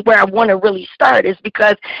this is where I want to really start, is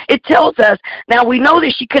because it tells us, now we know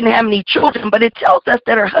that she couldn't have any children, but it tells us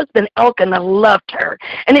that her husband Elkanah loved her.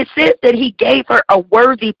 And it says that he gave her a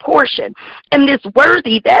worthy portion. And this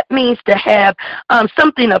worthy, that means to have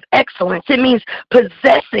something of excellence. It means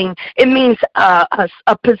possessing. It means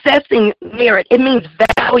a possessing merit. It means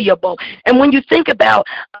valuable. And when you think about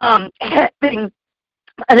having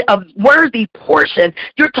a worthy portion,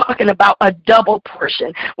 you're talking about a double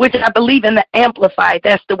portion, which I believe in the Amplified,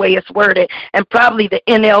 that's the way it's worded, and probably the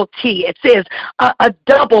NLT. It says a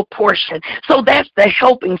double portion. So that's the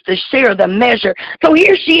helpings, to share the measure. So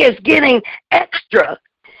here she is getting extra.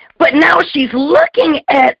 But now she's looking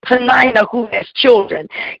at Peninnah, who has children.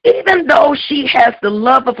 Even though she has the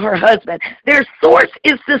love of her husband, their source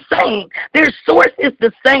is the same. Their source is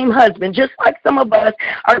the same husband, just like some of us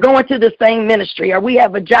are going to the same ministry, or we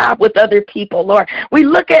have a job with other people, or we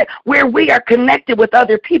look at where we are connected with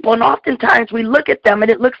other people, and oftentimes we look at them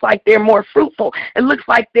and it looks like they're more fruitful. It looks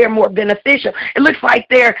like they're more beneficial. It looks like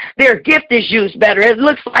their gift is used better. It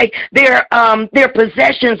looks like their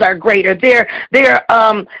possessions are greater.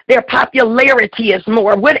 Their popularity is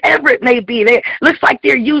more, whatever it may be. It looks like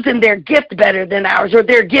they're using their gift better than ours, or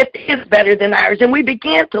their gift is better than ours. And we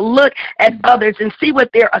begin to look at others and see what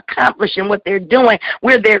they're accomplishing, what they're doing,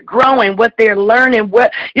 where they're growing, what they're learning,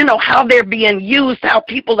 how they're being used, how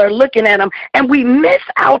people are looking at them. And we miss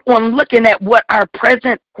out on looking at what our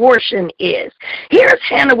present portion is. Here's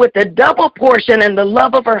Hannah with the double portion and the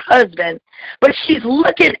love of her husband, but she's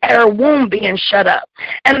looking at her womb being shut up.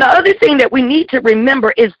 And the other thing that we need to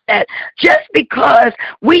remember is that just because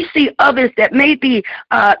we see others that may be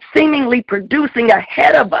seemingly producing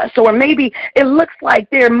ahead of us, or maybe it looks like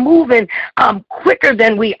they're moving quicker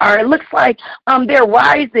than we are, it looks like they're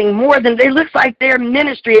rising more than, it looks like their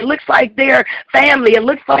ministry, it looks like their family, it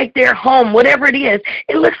looks like their home, whatever it is,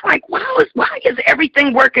 it looks like, wow, why is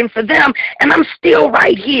everything working for them and I'm still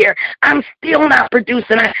right here? I'm still not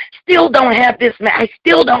producing. I still don't have this.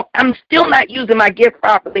 I'm still not using my gift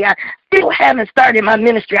properly. I still haven't started my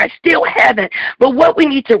ministry. I still haven't. But what we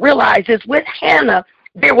need to realize is with Hannah,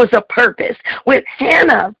 there was a purpose. With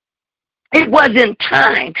Hannah, it wasn't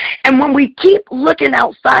time. And when we keep looking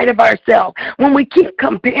outside of ourselves, when we keep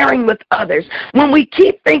comparing with others, when we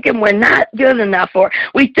keep thinking we're not good enough, or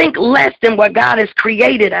we think less than what God has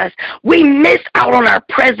created us, we miss out on our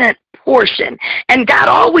present portion. And God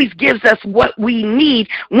always gives us what we need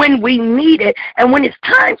when we need it. And when it's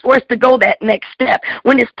time for us to go that next step,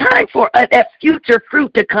 when it's time for that future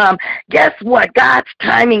fruit to come, guess what? God's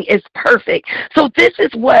timing is perfect. So this is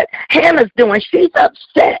what Hannah's doing. She's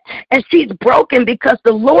upset and she's broken because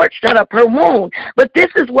the Lord shut up her womb. But this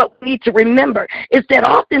is what we need to remember, is that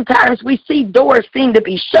oftentimes we see doors seem to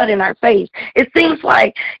be shut in our face. It seems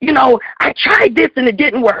like, I tried this and it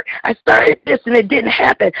didn't work. I started this and it didn't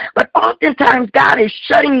happen. But oftentimes God is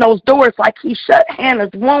shutting those doors like he shut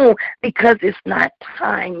Hannah's womb because it's not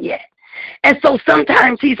time yet. And so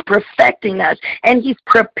sometimes he's perfecting us and he's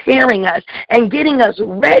preparing us and getting us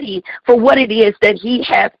ready for what it is that he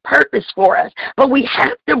has purpose for us. But we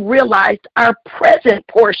have to realize our present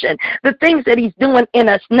portion, the things that he's doing in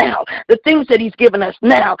us now, the things that he's given us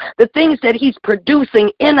now, the things that he's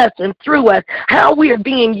producing in us and through us, how we are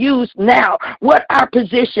being used now, what our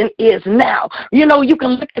position is now. You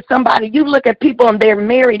can look at somebody, you look at people and they're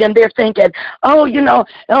married and they're thinking,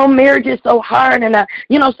 marriage is so hard. And,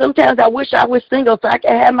 sometimes I wish I was single so I could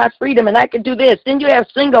have my freedom and I could do this. Then you have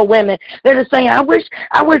single women that are saying, I wish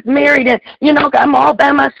I was married and, I'm all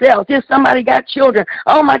by myself. Just somebody got children.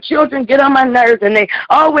 Oh, my children get on my nerves and they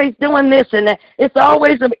always doing this and it's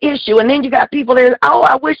always an issue. And then you got people that,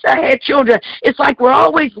 I wish I had children. It's like we're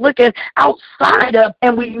always looking outside of,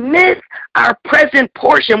 and we miss our present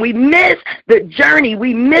portion. We miss the journey.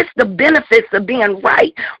 We miss the benefits of being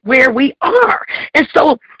right where we are. And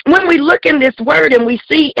so when we look in this word and we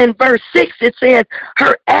see in verse 6, it says,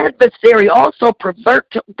 her adversary also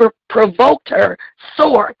provoked her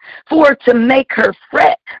sore for to make her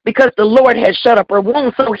fret because the Lord has shut up her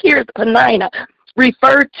womb. So here's Peninnah,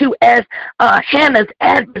 referred to as Hannah's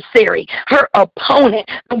adversary, her opponent,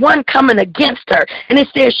 the one coming against her. And it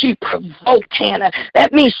says she provoked Hannah.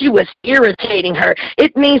 That means she was irritating her.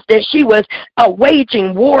 It means that she was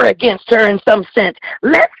waging war against her in some sense.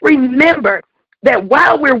 Let's remember that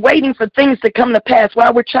while we're waiting for things to come to pass,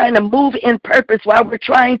 while we're trying to move in purpose, while we're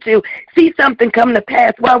trying to see something come to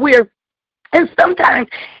pass, and sometimes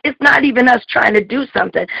it's not even us trying to do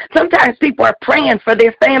something. Sometimes people are praying for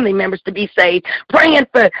their family members to be saved, praying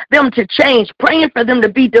for them to change, praying for them to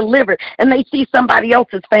be delivered. And they see somebody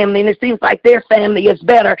else's family and it seems like their family is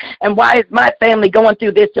better. And why is my family going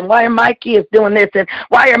through this? And why are my kids doing this? And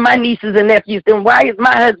why are my nieces and nephews doing? Why is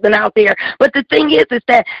my husband out there? But the thing is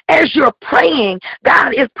that as you're praying,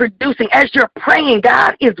 God is producing. As you're praying,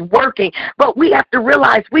 God is working. But we have to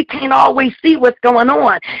realize we can't always see what's going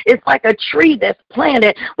on. It's like a tree that's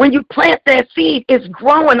planted. When you plant that seed, it's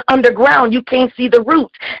growing underground. You can't see the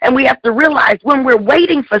roots. And we have to realize when we're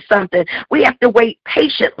waiting for something, we have to wait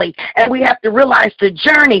patiently. And we have to realize that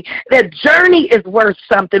journey is worth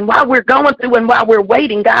something. While we're going through and while we're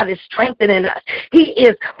waiting, God is strengthening us. He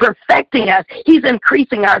is perfecting us. He's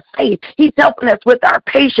increasing our faith. He's helping us with our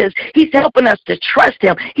patience. He's helping us to trust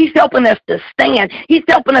him. He's helping us to stand. He's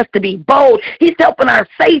helping us to be bold. He's helping our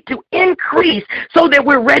faith to increase so that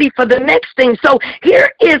we're ready for the next thing. So here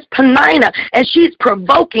is Peninnah, and she's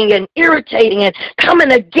provoking and irritating and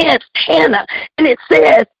coming against Hannah. And it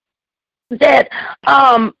says that,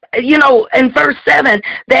 in verse 7,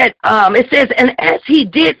 that it says, and as he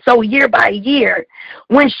did so year by year,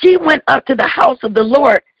 when she went up to the house of the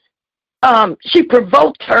Lord, she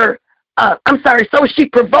provoked her So she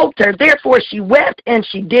provoked her. Therefore, she wept and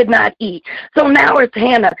she did not eat. So now it's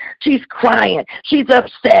Hannah. She's crying. She's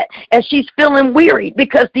upset and she's feeling weary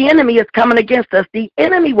because the enemy is coming against us. The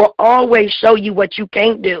enemy will always show you what you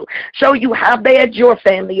can't do, show you how bad your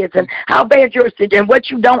family is and how bad your situation and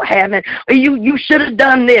what you don't have. And you should have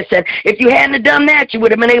done this. And if you hadn't done that, you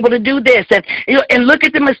would have been able to do this. And look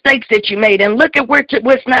at the mistakes that you made. And look at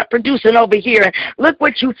what's not producing over here. And look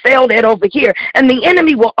what you failed at over here. And the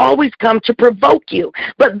enemy will always come to provoke you.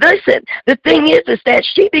 But listen, the thing is that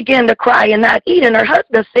she began to cry and not eat, and her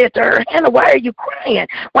husband said to her, Hannah, why are you crying?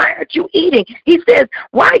 Why aren't you eating? He says,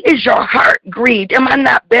 why is your heart grieved? Am I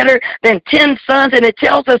not better than 10 sons? And it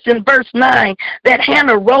tells us in verse 9 that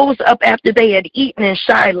Hannah rose up after they had eaten in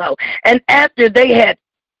Shiloh, and after they had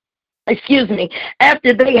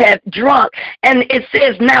drunk, and it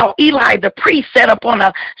says, now Eli the priest sat up on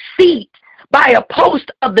a seat by a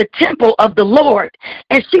post of the temple of the Lord.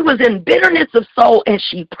 And she was in bitterness of soul, and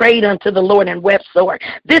she prayed unto the Lord and wept sore.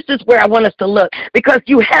 This is where I want us to look, because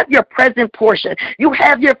you have your present portion. You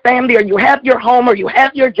have your family, or you have your home, or you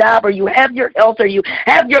have your job, or you have your health, or you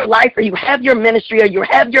have your life, or you have your ministry, or you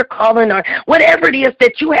have your calling, or whatever it is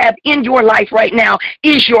that you have in your life right now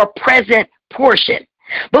is your present portion.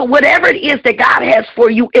 But whatever it is that God has for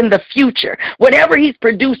you in the future, whatever he's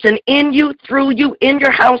producing in you, through you, in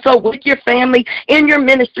your household, with your family, in your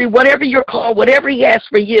ministry, whatever you're called, whatever he has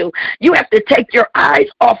for you, you have to take your eyes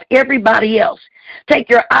off everybody else. Take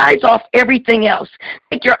your eyes off everything else.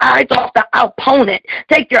 Take your eyes off the opponent.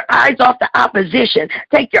 Take your eyes off the opposition.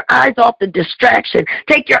 Take your eyes off the distraction.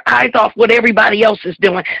 Take your eyes off what everybody else is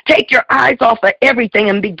doing. Take your eyes off of everything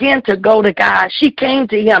and begin to go to God. She came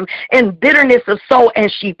to him in bitterness of soul,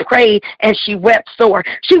 and she prayed and she wept sore.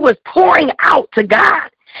 She was pouring out to God.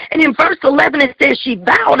 And in verse 11, it says she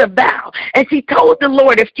vowed a vow, and she told the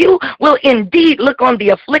Lord, if you will indeed look on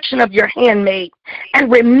the affliction of your handmaid and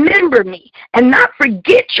remember me and not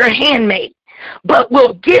forget your handmaid, but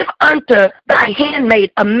will give unto thy handmaid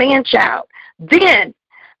a man child, then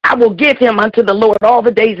I will give him unto the Lord all the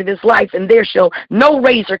days of his life, and there shall no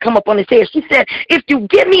razor come upon his head. She said, if you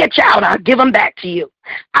give me a child, I'll give him back to you.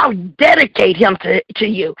 I'll dedicate him to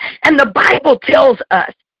you. And the Bible tells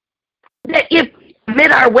us that if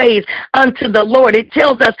commit our ways unto the Lord, it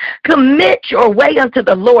tells us, commit your way unto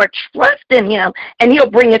the Lord, trust in him, and he'll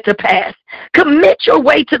bring it to pass. Commit your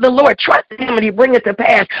way to the Lord, trust in him, and he'll bring it to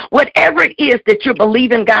pass. Whatever it is that you're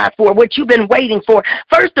believing God for, what you've been waiting for,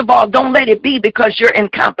 first of all, don't let it be because you're in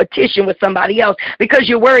competition with somebody else, because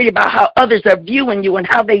you're worried about how others are viewing you and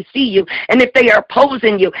how they see you, and if they are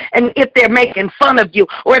opposing you, and if they're making fun of you,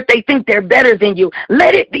 or if they think they're better than you.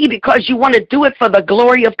 Let it be because you want to do it for the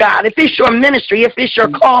glory of God. If it's your ministry, if it's your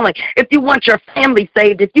calling, if you want your family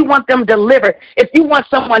saved, if you want them delivered, if you want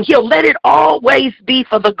someone healed, let it always be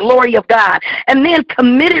for the glory of God. And then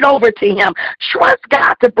commit it over to him. Trust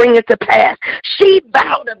God to bring it to pass. She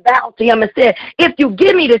vowed a vow to him and said, if you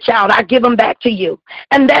give me the child, I give him back to you.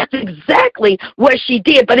 And that's exactly what she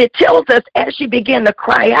did. But it tells us as she began to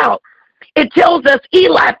cry out, it tells us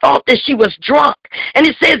Eli thought that she was drunk. And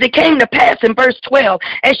it says it came to pass in verse 12.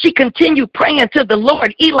 As she continued praying to the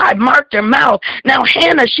Lord, Eli marked her mouth. Now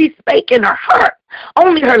Hannah, she spake in her heart.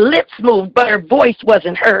 Only her lips moved, but her voice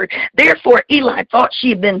wasn't heard. Therefore Eli thought she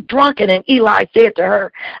had been drunken, and Eli said to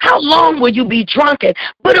her, how long will you be drunken?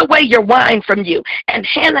 Put away your wine from you. And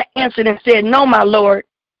Hannah answered and said, no, my Lord,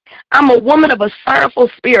 I'm a woman of a sorrowful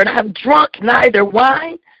spirit. I have drunk neither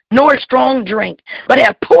wine nor strong drink, but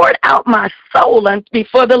have poured out my soul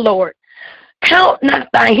before the Lord. Count not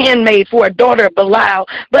thy handmaid for a daughter of Belial,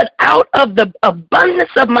 but out of the abundance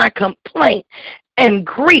of my complaint and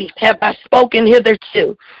grief have I spoken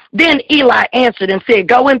hitherto. Then Eli answered and said,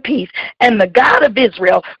 go in peace, and the God of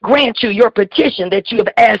Israel grant you your petition that you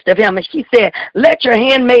have asked of him. And she said, let your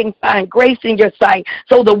handmaiden find grace in your sight.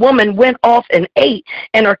 So the woman went off and ate,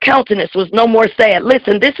 and her countenance was no more sad.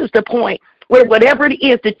 Listen, this is the point. Where whatever it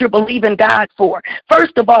is that you're believing God for,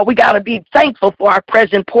 first of all, we got to be thankful for our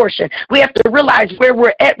present portion. We have to realize where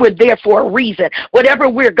we're at, we're there for a reason. Whatever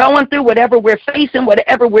we're going through, whatever we're facing,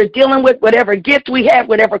 whatever we're dealing with, whatever gift we have,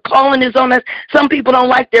 whatever calling is on us. Some people don't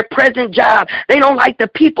like their present job. They don't like the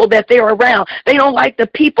people that they're around. They don't like the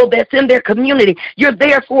people that's in their community. You're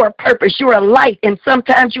there for a purpose. You're a light, and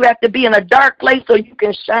sometimes you have to be in a dark place so you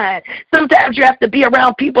can shine. Sometimes you have to be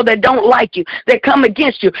around people that don't like you, that come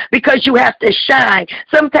against you, because you have to shine.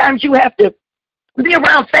 Sometimes you have to Be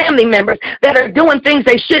around family members that are doing things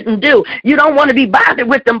they shouldn't do. You don't want to be bothered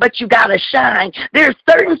with them, but you got to shine. There's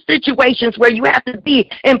certain situations where you have to be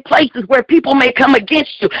in places where people may come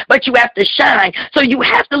against you, but you have to shine. So you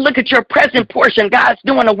have to look at your present portion. God's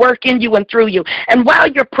doing a work in you and through you. And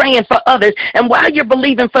while you're praying for others, and while you're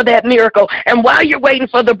believing for that miracle, and while you're waiting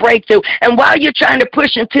for the breakthrough, and while you're trying to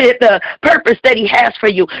push into the purpose that he has for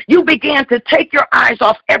you, you begin to take your eyes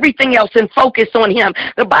off everything else and focus on him.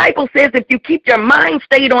 The Bible says if you keep your mind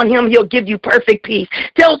stayed on him, he'll give you perfect peace.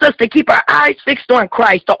 Tells us to keep our eyes fixed on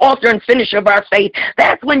Christ, the author and finisher of our faith.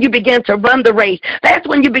 That's when you begin to run the race. That's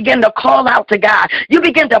when you begin to call out to God. You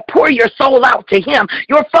begin to pour your soul out to him.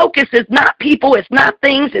 Your focus is not people, it's not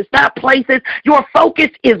things, it's not places. Your focus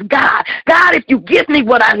is God. God, if you give me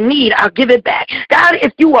what I need, I'll give it back. God,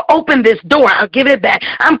 if you will open this door, I'll give it back.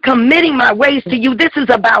 I'm committing my ways to you. This is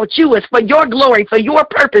about you. It's for your glory, for your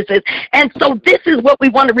purposes. And so this is what we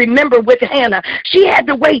want to remember with Hannah. She had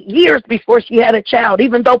to wait years before she had a child,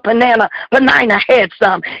 even though Peninnah had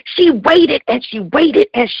some. She waited and she waited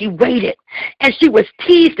and she waited. And she was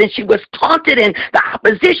teased and she was taunted and the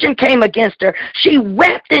opposition came against her. She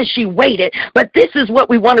wept and she waited. But this is what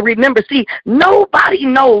we want to remember. See, nobody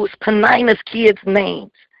knows Peninnah's kids'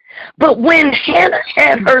 names. But when Hannah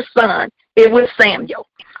had her son, it was Samuel.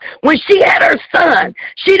 When she had her son,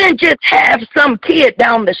 she didn't just have some kid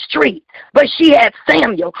down the street, but she had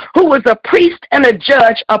Samuel, who was a priest and a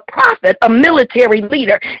judge, a prophet, a military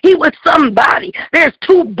leader. He was somebody. There's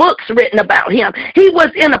 2 books written about him. He was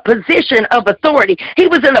in a position of authority. He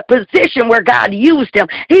was in a position where God used him.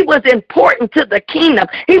 He was important to the kingdom.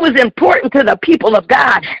 He was important to the people of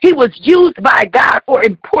God. He was used by God for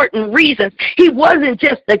important reasons. He wasn't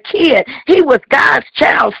just a kid. He was God's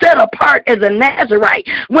child, set apart as a Nazarite.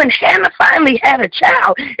 When Hannah finally had a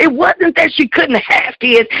child, it wasn't that she couldn't have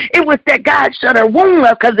kids. It was that God shut her womb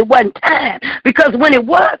up because it wasn't time. Because when it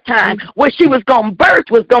was time, what she was going to birth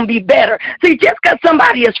was going to be better. See, just because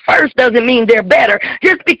somebody is first doesn't mean they're better.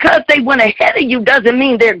 Just because they went ahead of you doesn't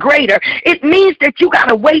mean they're greater. It means that you got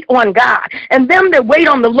to wait on God. And them that wait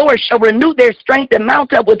on the Lord shall renew their strength and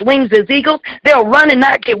mount up with wings as eagles. They'll run and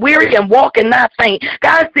not get weary and walk and not faint.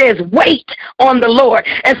 God says, wait on the Lord.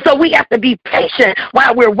 And so we have to be patient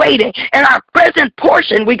while we're waiting. And our present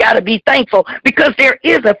portion, we got to be thankful because there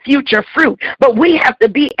is a future fruit. But we have to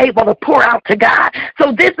be able to pour out to God.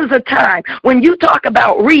 So this is a time when you talk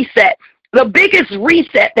about reset. The biggest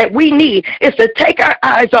reset that we need is to take our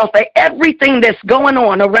eyes off of everything that's going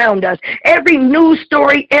on around us. Every news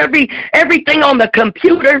story, everything on the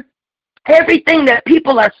computer, everything that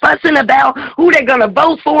people are fussing about, who they're going to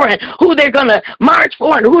vote for and who they're going to march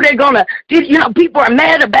for and who they're going to, people are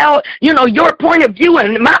mad about, your point of view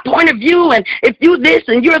and my point of view. And if you this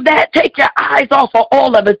and you're that, take your eyes off of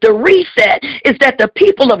all of it. The reset is that the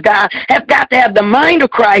people of God have got to have the mind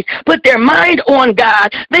of Christ, put their mind on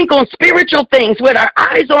God, think on spiritual things with our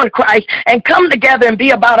eyes on Christ and come together and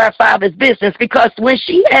be about our Father's business. Because when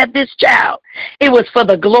she had this child, it was for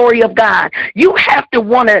the glory of God. You have to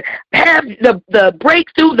want to have the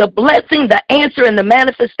breakthrough, the blessing, the answer, and the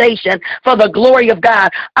manifestation for the glory of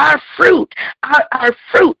God. Our fruit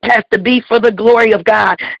has to be for the glory of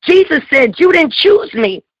God. Jesus said, you didn't choose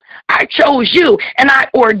me. I chose you, and I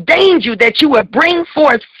ordained you that you would bring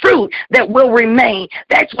forth fruit that will remain.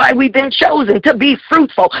 That's why we've been chosen to be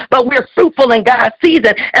fruitful. But we're fruitful in God's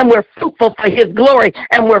season, and we're fruitful for his glory,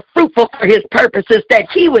 and we're fruitful for his purposes, that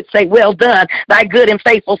he would say, well done, thy good and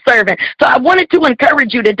faithful servant. So I wanted to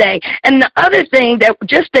encourage you today. And the other thing that,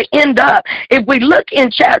 just to end up, if we look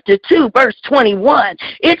in chapter 2, verse 21,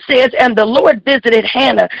 it says, and the Lord visited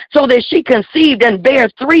Hannah so that she conceived and bare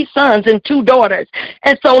 3 sons and 2 daughters.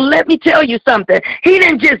 And so let me tell you something. He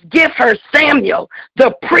didn't just give her Samuel,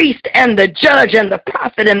 the priest and the judge and the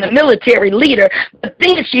prophet and the military leader, but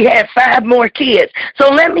then she had 5 more kids. So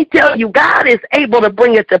let me tell you, God is able to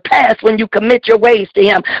bring it to pass when you commit your ways to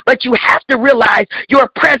him. But you have to realize your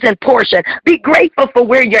present portion. Be grateful for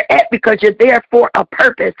where you're at because you're there for a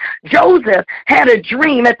purpose. Joseph had a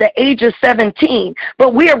dream at the age of 17,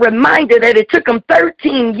 but we are reminded that it took him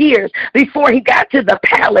 13 years before he got to the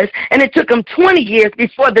palace, and it took him 20 years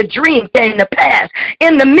before the dream came to pass.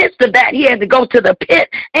 In the midst of that, he had to go to the pit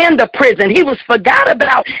and the prison. He was forgot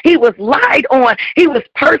about. He was lied on. He was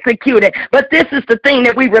persecuted. But this is the thing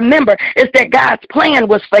that we remember, is that God's plan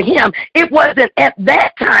was for him. It wasn't at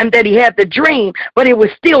that time that he had the dream, but it was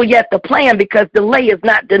still yet the plan, because delay is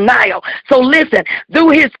not denial. So listen,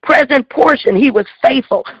 through his present portion, he was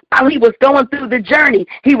faithful. While he was going through the journey,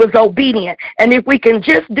 he was obedient. And if we can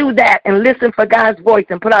just do that and listen for God's voice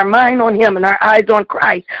and put our mind on him and our eyes on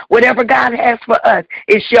Christ, Whatever God has for us,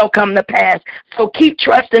 it shall come to pass. So keep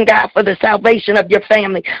trusting God for the salvation of your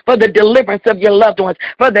family, for the deliverance of your loved ones,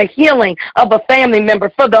 for the healing of a family member,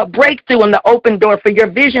 for the breakthrough and the open door, for your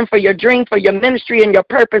vision, for your dream, for your ministry and your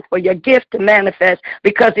purpose, for your gift to manifest,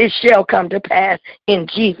 because it shall come to pass in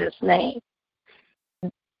Jesus' name.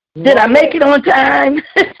 Did I make it on time?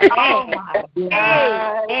 Oh, my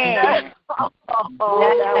God. Amen.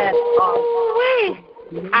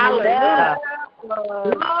 Hallelujah.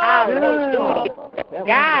 Hallelujah.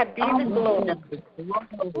 God be the glory.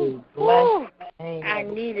 Woo. I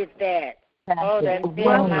needed that. Oh, that's been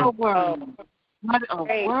my soul. What a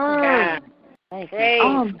Praise word. God.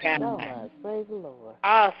 Praise God. So much. Praise the Lord.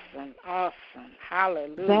 Awesome.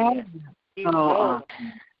 Hallelujah. Be the Lord.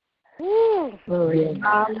 Woo. Ooh,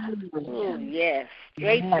 yes.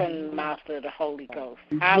 Straight from the mouth of the Holy Ghost.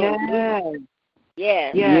 Hallelujah.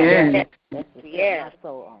 Yes. Yes. My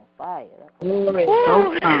soul on fire.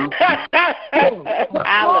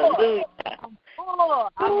 Hallelujah. Oh,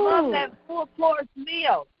 I love that full-course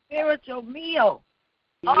meal, spiritual meal.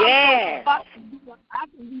 Yes. I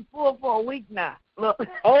can be full for a week now. Look.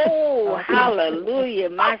 Oh, hallelujah.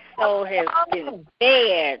 My soul has been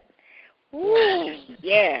fed. Ooh,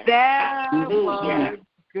 yes. That Hallelujah. was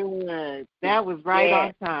good. That was right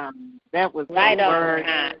on time. That was Right the on word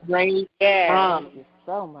time. straight Yes. from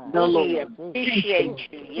So much. the We Lord. appreciate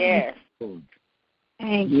you. Yes.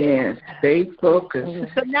 Thank you. Yes. Stay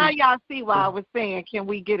focused. So now y'all see why I was saying, can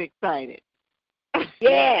we get excited?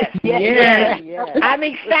 Yes. Yes. I'm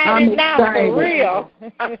excited now for real.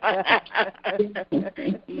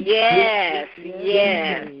 Yes.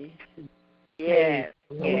 Amen.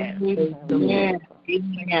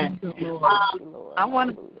 I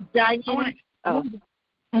want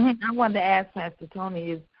to ask Pastor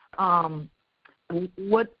Tony is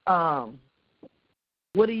what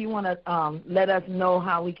do you want to let us know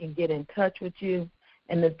how we can get in touch with you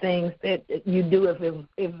and the things that you do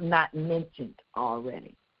if not mentioned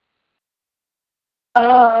already?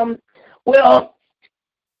 Well,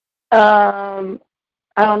 I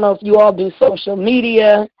don't know if you all do social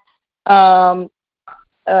media.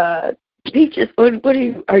 Peaches, what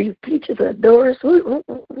are you Peaches or Doris? What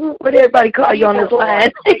do everybody call you on this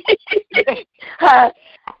line? Hi.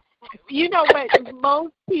 You know what?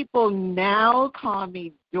 Most people now call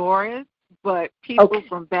me Doris, but people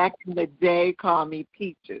from back in the day call me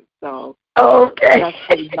Peaches. So that's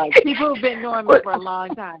pretty much. People who've been knowing me for a long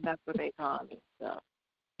time, that's what they call me. So.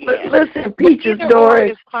 Listen, Peaches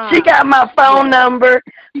Doris, she got my phone number.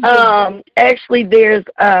 Actually, there's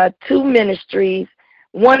 2 ministries.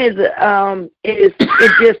 One is it's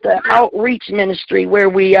just an outreach ministry where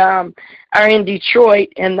we are in Detroit,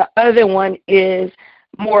 and the other one is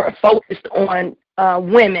more focused on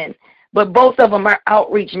women. But both of them are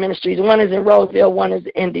outreach ministries. One is in Roseville, one is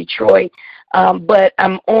in Detroit. But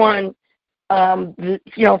I'm on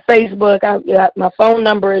Facebook. My phone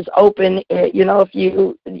number is open. If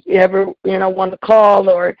you ever want to call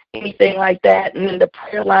or anything like that, and then the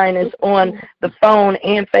prayer line is on the phone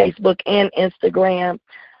and Facebook and Instagram.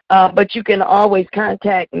 But you can always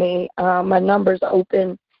contact me. My number's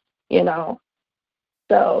open.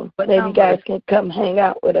 So maybe you guys can come hang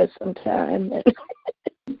out with us sometime.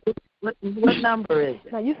 What number is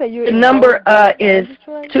it? Now you say you're the number is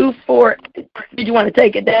 24. Did you want to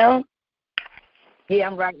take it down? Yeah,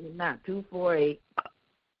 I'm writing it now. 248.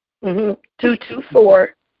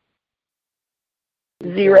 224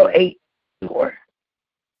 084.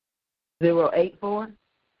 084?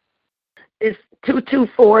 It's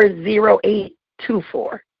 224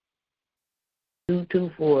 0824.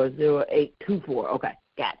 224-0824. Okay,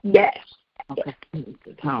 got it. Yes. Okay.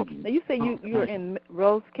 Now you say you're in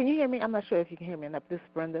Rose. Can you hear me? I'm not sure if you can hear me enough. This is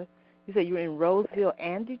Brenda. You say you're in Roseville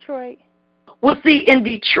and Detroit? Well, see, in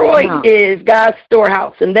Detroit is God's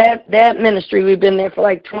Storehouse, and that ministry, we've been there for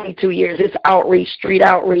like 22 years. It's outreach, street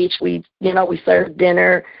outreach. We serve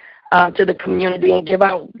dinner to the community and give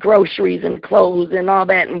out groceries and clothes and all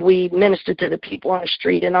that, and we minister to the people on the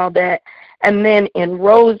street and all that. And then in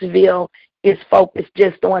Roseville, is focused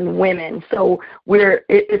just on women. So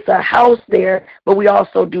it's a house there, but we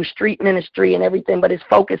also do street ministry and everything, but it's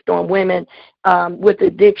focused on women with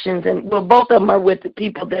addictions. And both of them are with the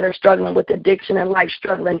people that are struggling with addiction and life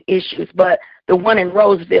struggling issues, but the one in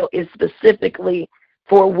Roseville is specifically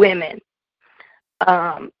for women.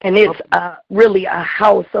 And it's really a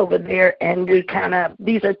house over there, and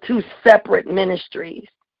these are 2 separate ministries,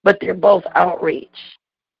 but they're both outreach.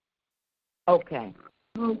 Okay.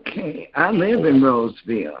 I live in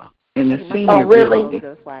Roseville in the senior Oh, really? building.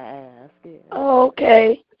 That's why I asked. Yeah. Oh,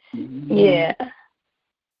 okay. Mm-hmm. Yeah.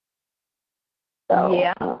 So,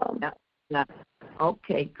 yeah.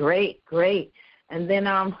 Okay, great. And then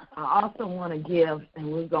I also want to give,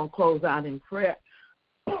 and we're going to close out in prayer.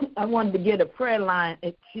 I wanted to get a prayer line.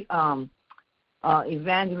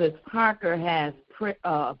 Evangelist Parker has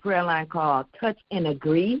a prayer line called Touch and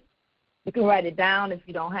Agree. You can write it down if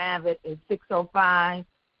you don't have it. It's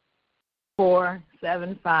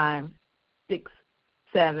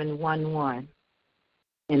 605-475-6711.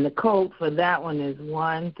 And the code for that one is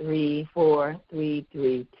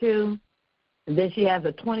 134332. And then she has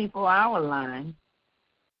a 24-hour line,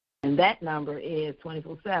 and that number is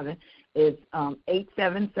 24/7. It's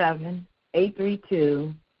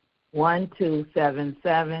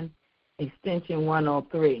 877-832-1277, extension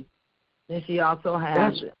 103. Then she also has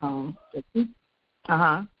That's you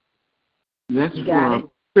for got a it?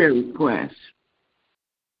 prayer request.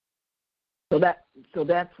 So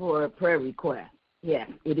that's for a prayer request. Yes,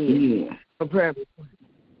 it is. Yeah. For prayer request.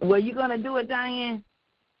 Well, you gonna do it, Diane?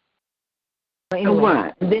 Anyway,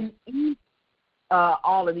 what? Then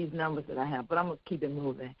all of these numbers that I have, but I'm gonna keep it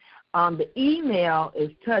moving. The email is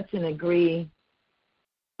touch and agree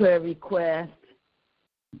prayer request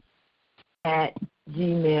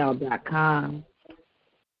 @gmail.com.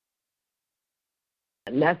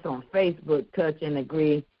 And that's on Facebook, Touch and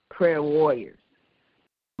Agree Prayer Warriors.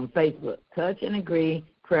 On Facebook, Touch and Agree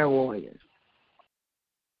Prayer Warriors.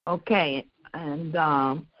 Okay, and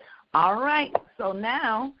all right, so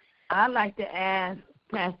now I'd like to ask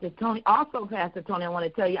Pastor Toni. Also, Pastor Toni, I want to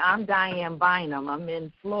tell you I'm Diane Bynum. I'm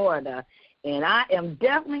in Florida, and I am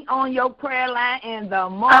definitely on your prayer line in the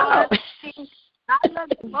morning. I look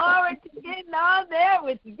forward to getting on there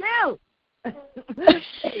with you.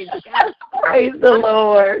 Praise the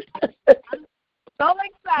Lord. I'm so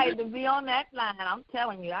excited to be on that line. I'm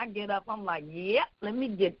telling you, I get up, I'm like, yep, let me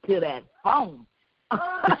get to that phone.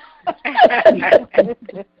 And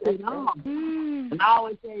I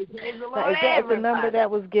always say, praise the Lord. Is that the number that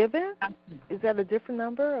was given? Is that a different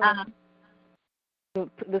number? Or?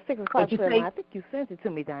 The 6 o'clock prayer line. I think you sent it to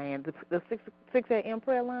me, Diane. The 6 a.m.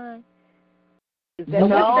 prayer line. Is that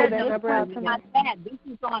no, that number out to me? This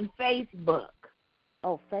is on Facebook.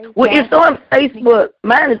 Oh, Facebook. Well, it's on Facebook.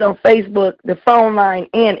 Mine is on Facebook, the phone line,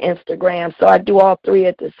 and Instagram. So I do all three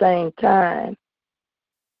at the same time.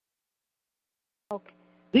 Okay.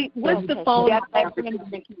 What's the phone number?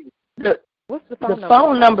 What's the phone number? The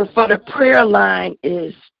phone number for the prayer line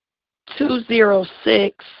is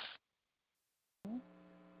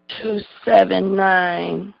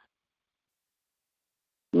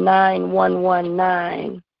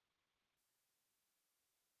 206-279-9119.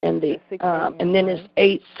 And then it's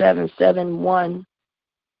 8771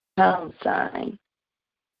 pound sign.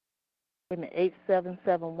 With an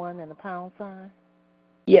 8771 and a pound sign?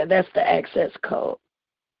 Yeah, that's the access code.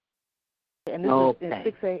 And this is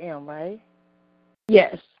 6 a.m., right?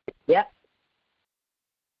 Yes. Yep.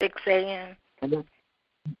 6 a.m.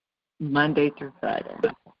 Monday through Friday.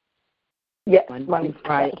 Yes, Monday through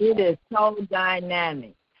Friday. It is so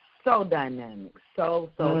dynamic. So dynamic. So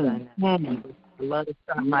dynamic. I love to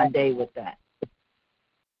start my day with that.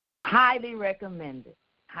 Highly recommended.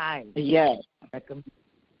 Highly. Yes. Recommended.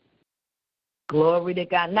 Glory to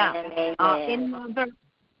God. Now,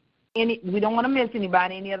 we don't want to miss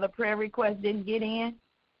anybody. Any other prayer requests didn't get in?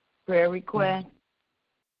 Prayer requests?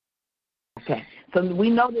 Okay. So we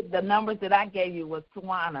know that the numbers that I gave you was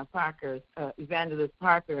Tawana Parker's, Evangelist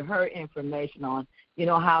Parker, her information on,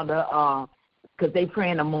 how to, because they pray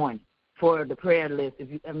in the morning for the prayer list. If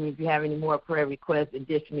you have any more prayer requests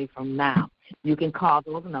additionally from now, you can call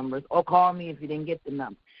those numbers or call me if you didn't get the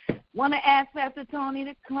number. Want to ask Pastor Toni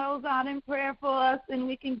to close out in prayer for us, and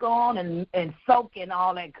we can go on and soak in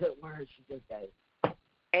all that good word she just gave.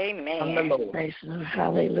 Amen. From the Lord. Praise the Lord.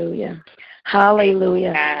 Hallelujah.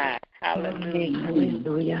 Hallelujah. Hallelujah.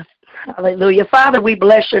 Hallelujah. Hallelujah. Father, we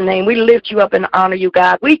bless your name. We lift you up and honor you,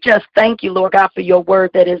 God. We just thank you, Lord God, for your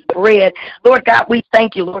word that is bread. Lord God, we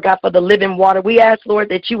thank you, Lord God, for the living water. We ask, Lord,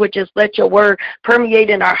 that you would just let your word permeate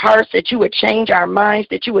in our hearts, that you would change our minds,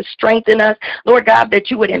 that you would strengthen us, Lord God, that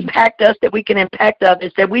you would impact us, that we can impact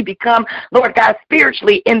others, that we become, Lord God,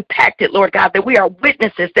 spiritually impacted, Lord God, that we are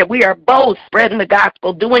witnesses, that we are bold, spreading the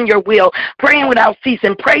gospel, doing your will, praying without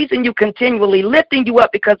ceasing, praising you continually, lifting you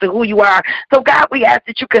up because of who you are. So, God, we ask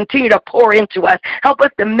that you continue continue to pour into us. Help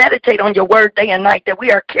us to meditate on your word day and night, that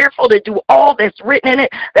we are careful to do all that's written in it,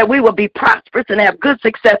 that we will be prosperous and have good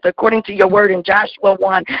success according to your word in Joshua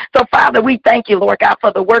 1. So, Father, we thank you, Lord God,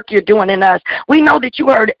 for the work you're doing in us. We know that you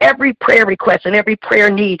heard every prayer request and every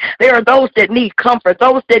prayer need. There are those that need comfort,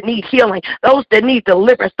 those that need healing, those that need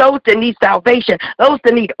deliverance, those that need salvation, those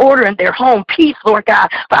that need order in their home, peace, Lord God.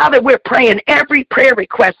 Father, we're praying every prayer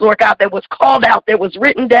request, Lord God, that was called out, that was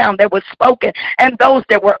written down, that was spoken, and those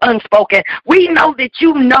that were unspoken. We know that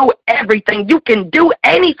you know everything. You can do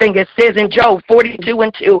anything, it says in Job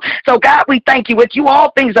 42:2. So, God, we thank you. With you,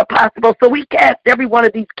 all things are possible. So we cast every one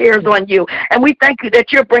of these cares on you. And we thank you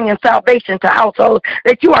that you're bringing salvation to households,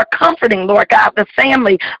 that you are comforting, Lord God, the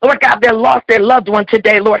family, Lord God, that lost their loved one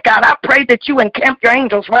today, Lord God. I pray that you encamp your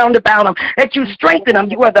angels round about them, that you strengthen them.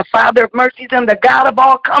 You are the Father of mercies and the God of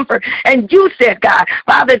all comfort. And you said, God,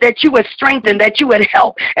 Father, that you would strengthen, that you would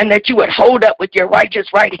help, and that you would hold up with your righteous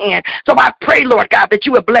right hand. So I pray, Lord God, that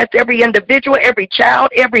you would bless every individual, every child,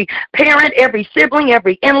 every parent, every sibling,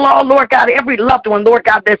 every in-law, Lord God, every loved one, Lord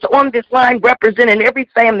God, that's on this line representing every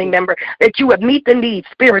family member, that you would meet the needs,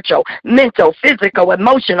 spiritual, mental, physical,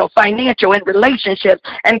 emotional, financial, and relationships.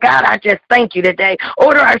 And God, I just thank you today.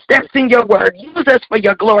 Order our steps in your word. Use us for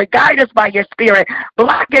your glory. Guide us by your spirit.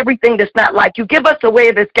 Block everything that's not like you. Give us a way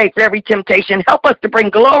of escape for every temptation. Help us to bring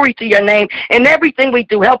glory to your name in everything we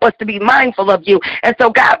do. Help us to be mindful of you. And so,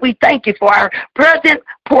 God, we thank you for our present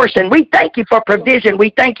portion. We thank you for provision.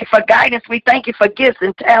 We thank you for guidance. We thank you for gifts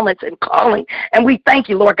and talents and calling. And we thank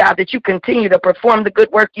you, Lord God, that you continue to perform the good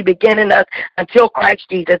work you begin in us until Christ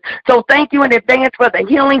Jesus. So thank you in advance for the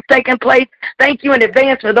healings taking place. Thank you in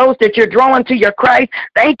advance for those that you're drawing to your Christ.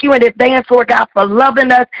 Thank you in advance, Lord God, for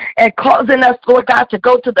loving us and causing us, Lord God, to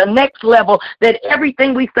go to the next level, that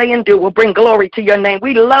everything we say and do will bring glory to your name.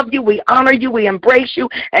 We love you. We honor you. We embrace you.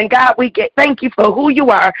 And God, thank you for who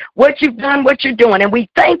you are, what you've done, what you're doing. And we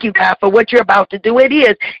thank you, God, for what you're about to do. It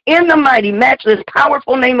is in the mighty, matchless,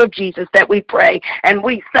 powerful name of Jesus that we pray. And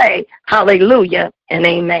we say hallelujah and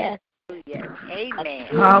amen. Amen.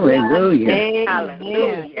 Hallelujah.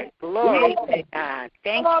 Hallelujah. Glory to God.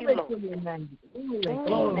 Thank you, Lord.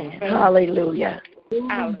 Amen. Hallelujah.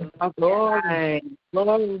 Glory.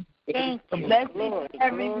 Glory. Thank you. Blessings,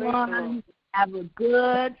 everyone. Have a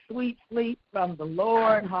good, sweet sleep from the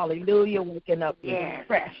Lord. Hallelujah. Waking up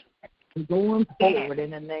fresh. Going forward in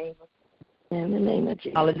the name of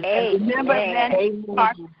Jesus. Hallelujah. Remember that.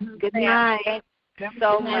 Good night.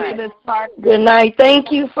 So much. Good night.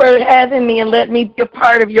 Thank you for having me and letting me be a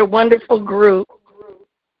part of your wonderful group.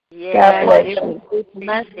 God bless you.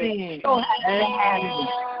 Blessings.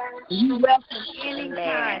 You're welcome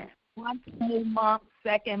anytime. Once a month,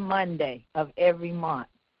 second Monday of every month.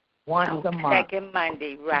 Once a month. Second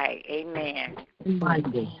Monday, right. Amen.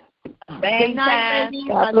 Monday. Good night, baby.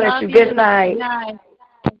 God bless you. Good night.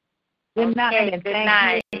 Good night. Good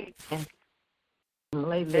night.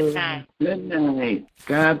 Good night. Good night.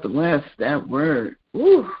 God bless that word.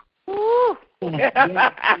 Woo. Woo. Yes.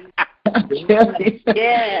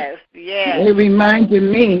 It reminded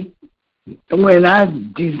me when I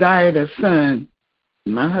desired a son.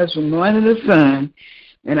 My husband wanted a son,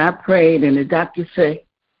 and I prayed, and the doctor said,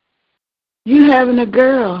 "You having a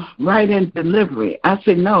girl right in delivery?" I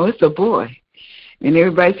said, "No, it's a boy." And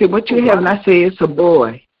everybody said, "What you having?" I said, "It's a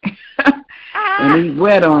boy." And he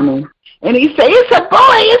wet on him. And he said, "It's a boy,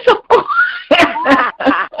 it's a boy."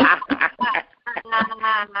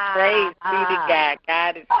 Praise be to God.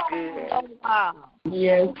 God is good.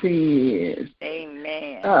 Yes, he is.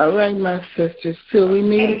 Amen. All right, my sisters. Till we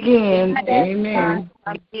meet again. Amen.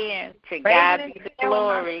 Again, to God be the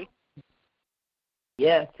glory.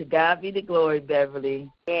 Yes, to God be the glory,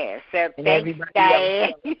 Beverly. Yes, so and thanks, everybody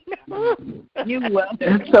Diane. You're welcome.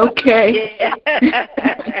 That's okay. Yeah.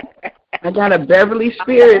 I got a Beverly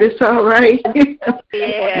spirit. It's all right. Yes.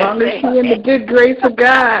 As long as she's in the good grace of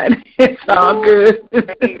God, it's all good.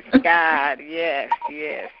 Praise God. Yes.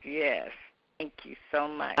 Thank you so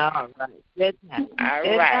much. All right. Good night. All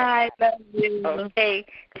Good right. night. Love you. Okay,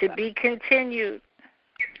 to be continued.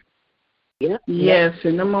 Yep. Yes,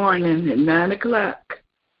 in the morning at 9 o'clock.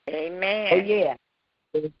 Amen. Oh, yeah.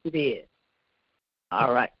 Yes, it is.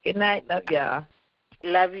 All right. Good night. Love y'all.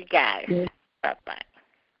 Love you guys. Yes. Bye-bye.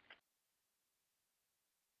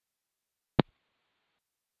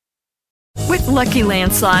 With Lucky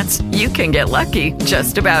Land Slots, you can get lucky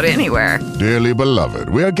just about anywhere. Dearly beloved,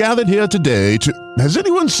 we are gathered here today to... Has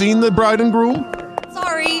anyone seen the bride and groom?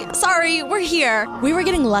 Sorry, we're here. We were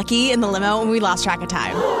getting lucky in the limo and we lost track of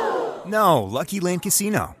time. No, Lucky Land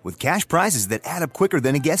Casino, with cash prizes that add up quicker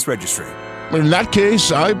than a guest registry. In that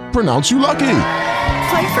case, I pronounce you lucky.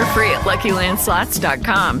 Play for free at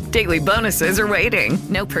LuckyLandSlots.com. Daily bonuses are waiting.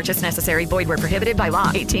 No purchase necessary. Void where prohibited by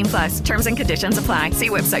law. 18+. Terms and conditions apply. See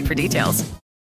website for details.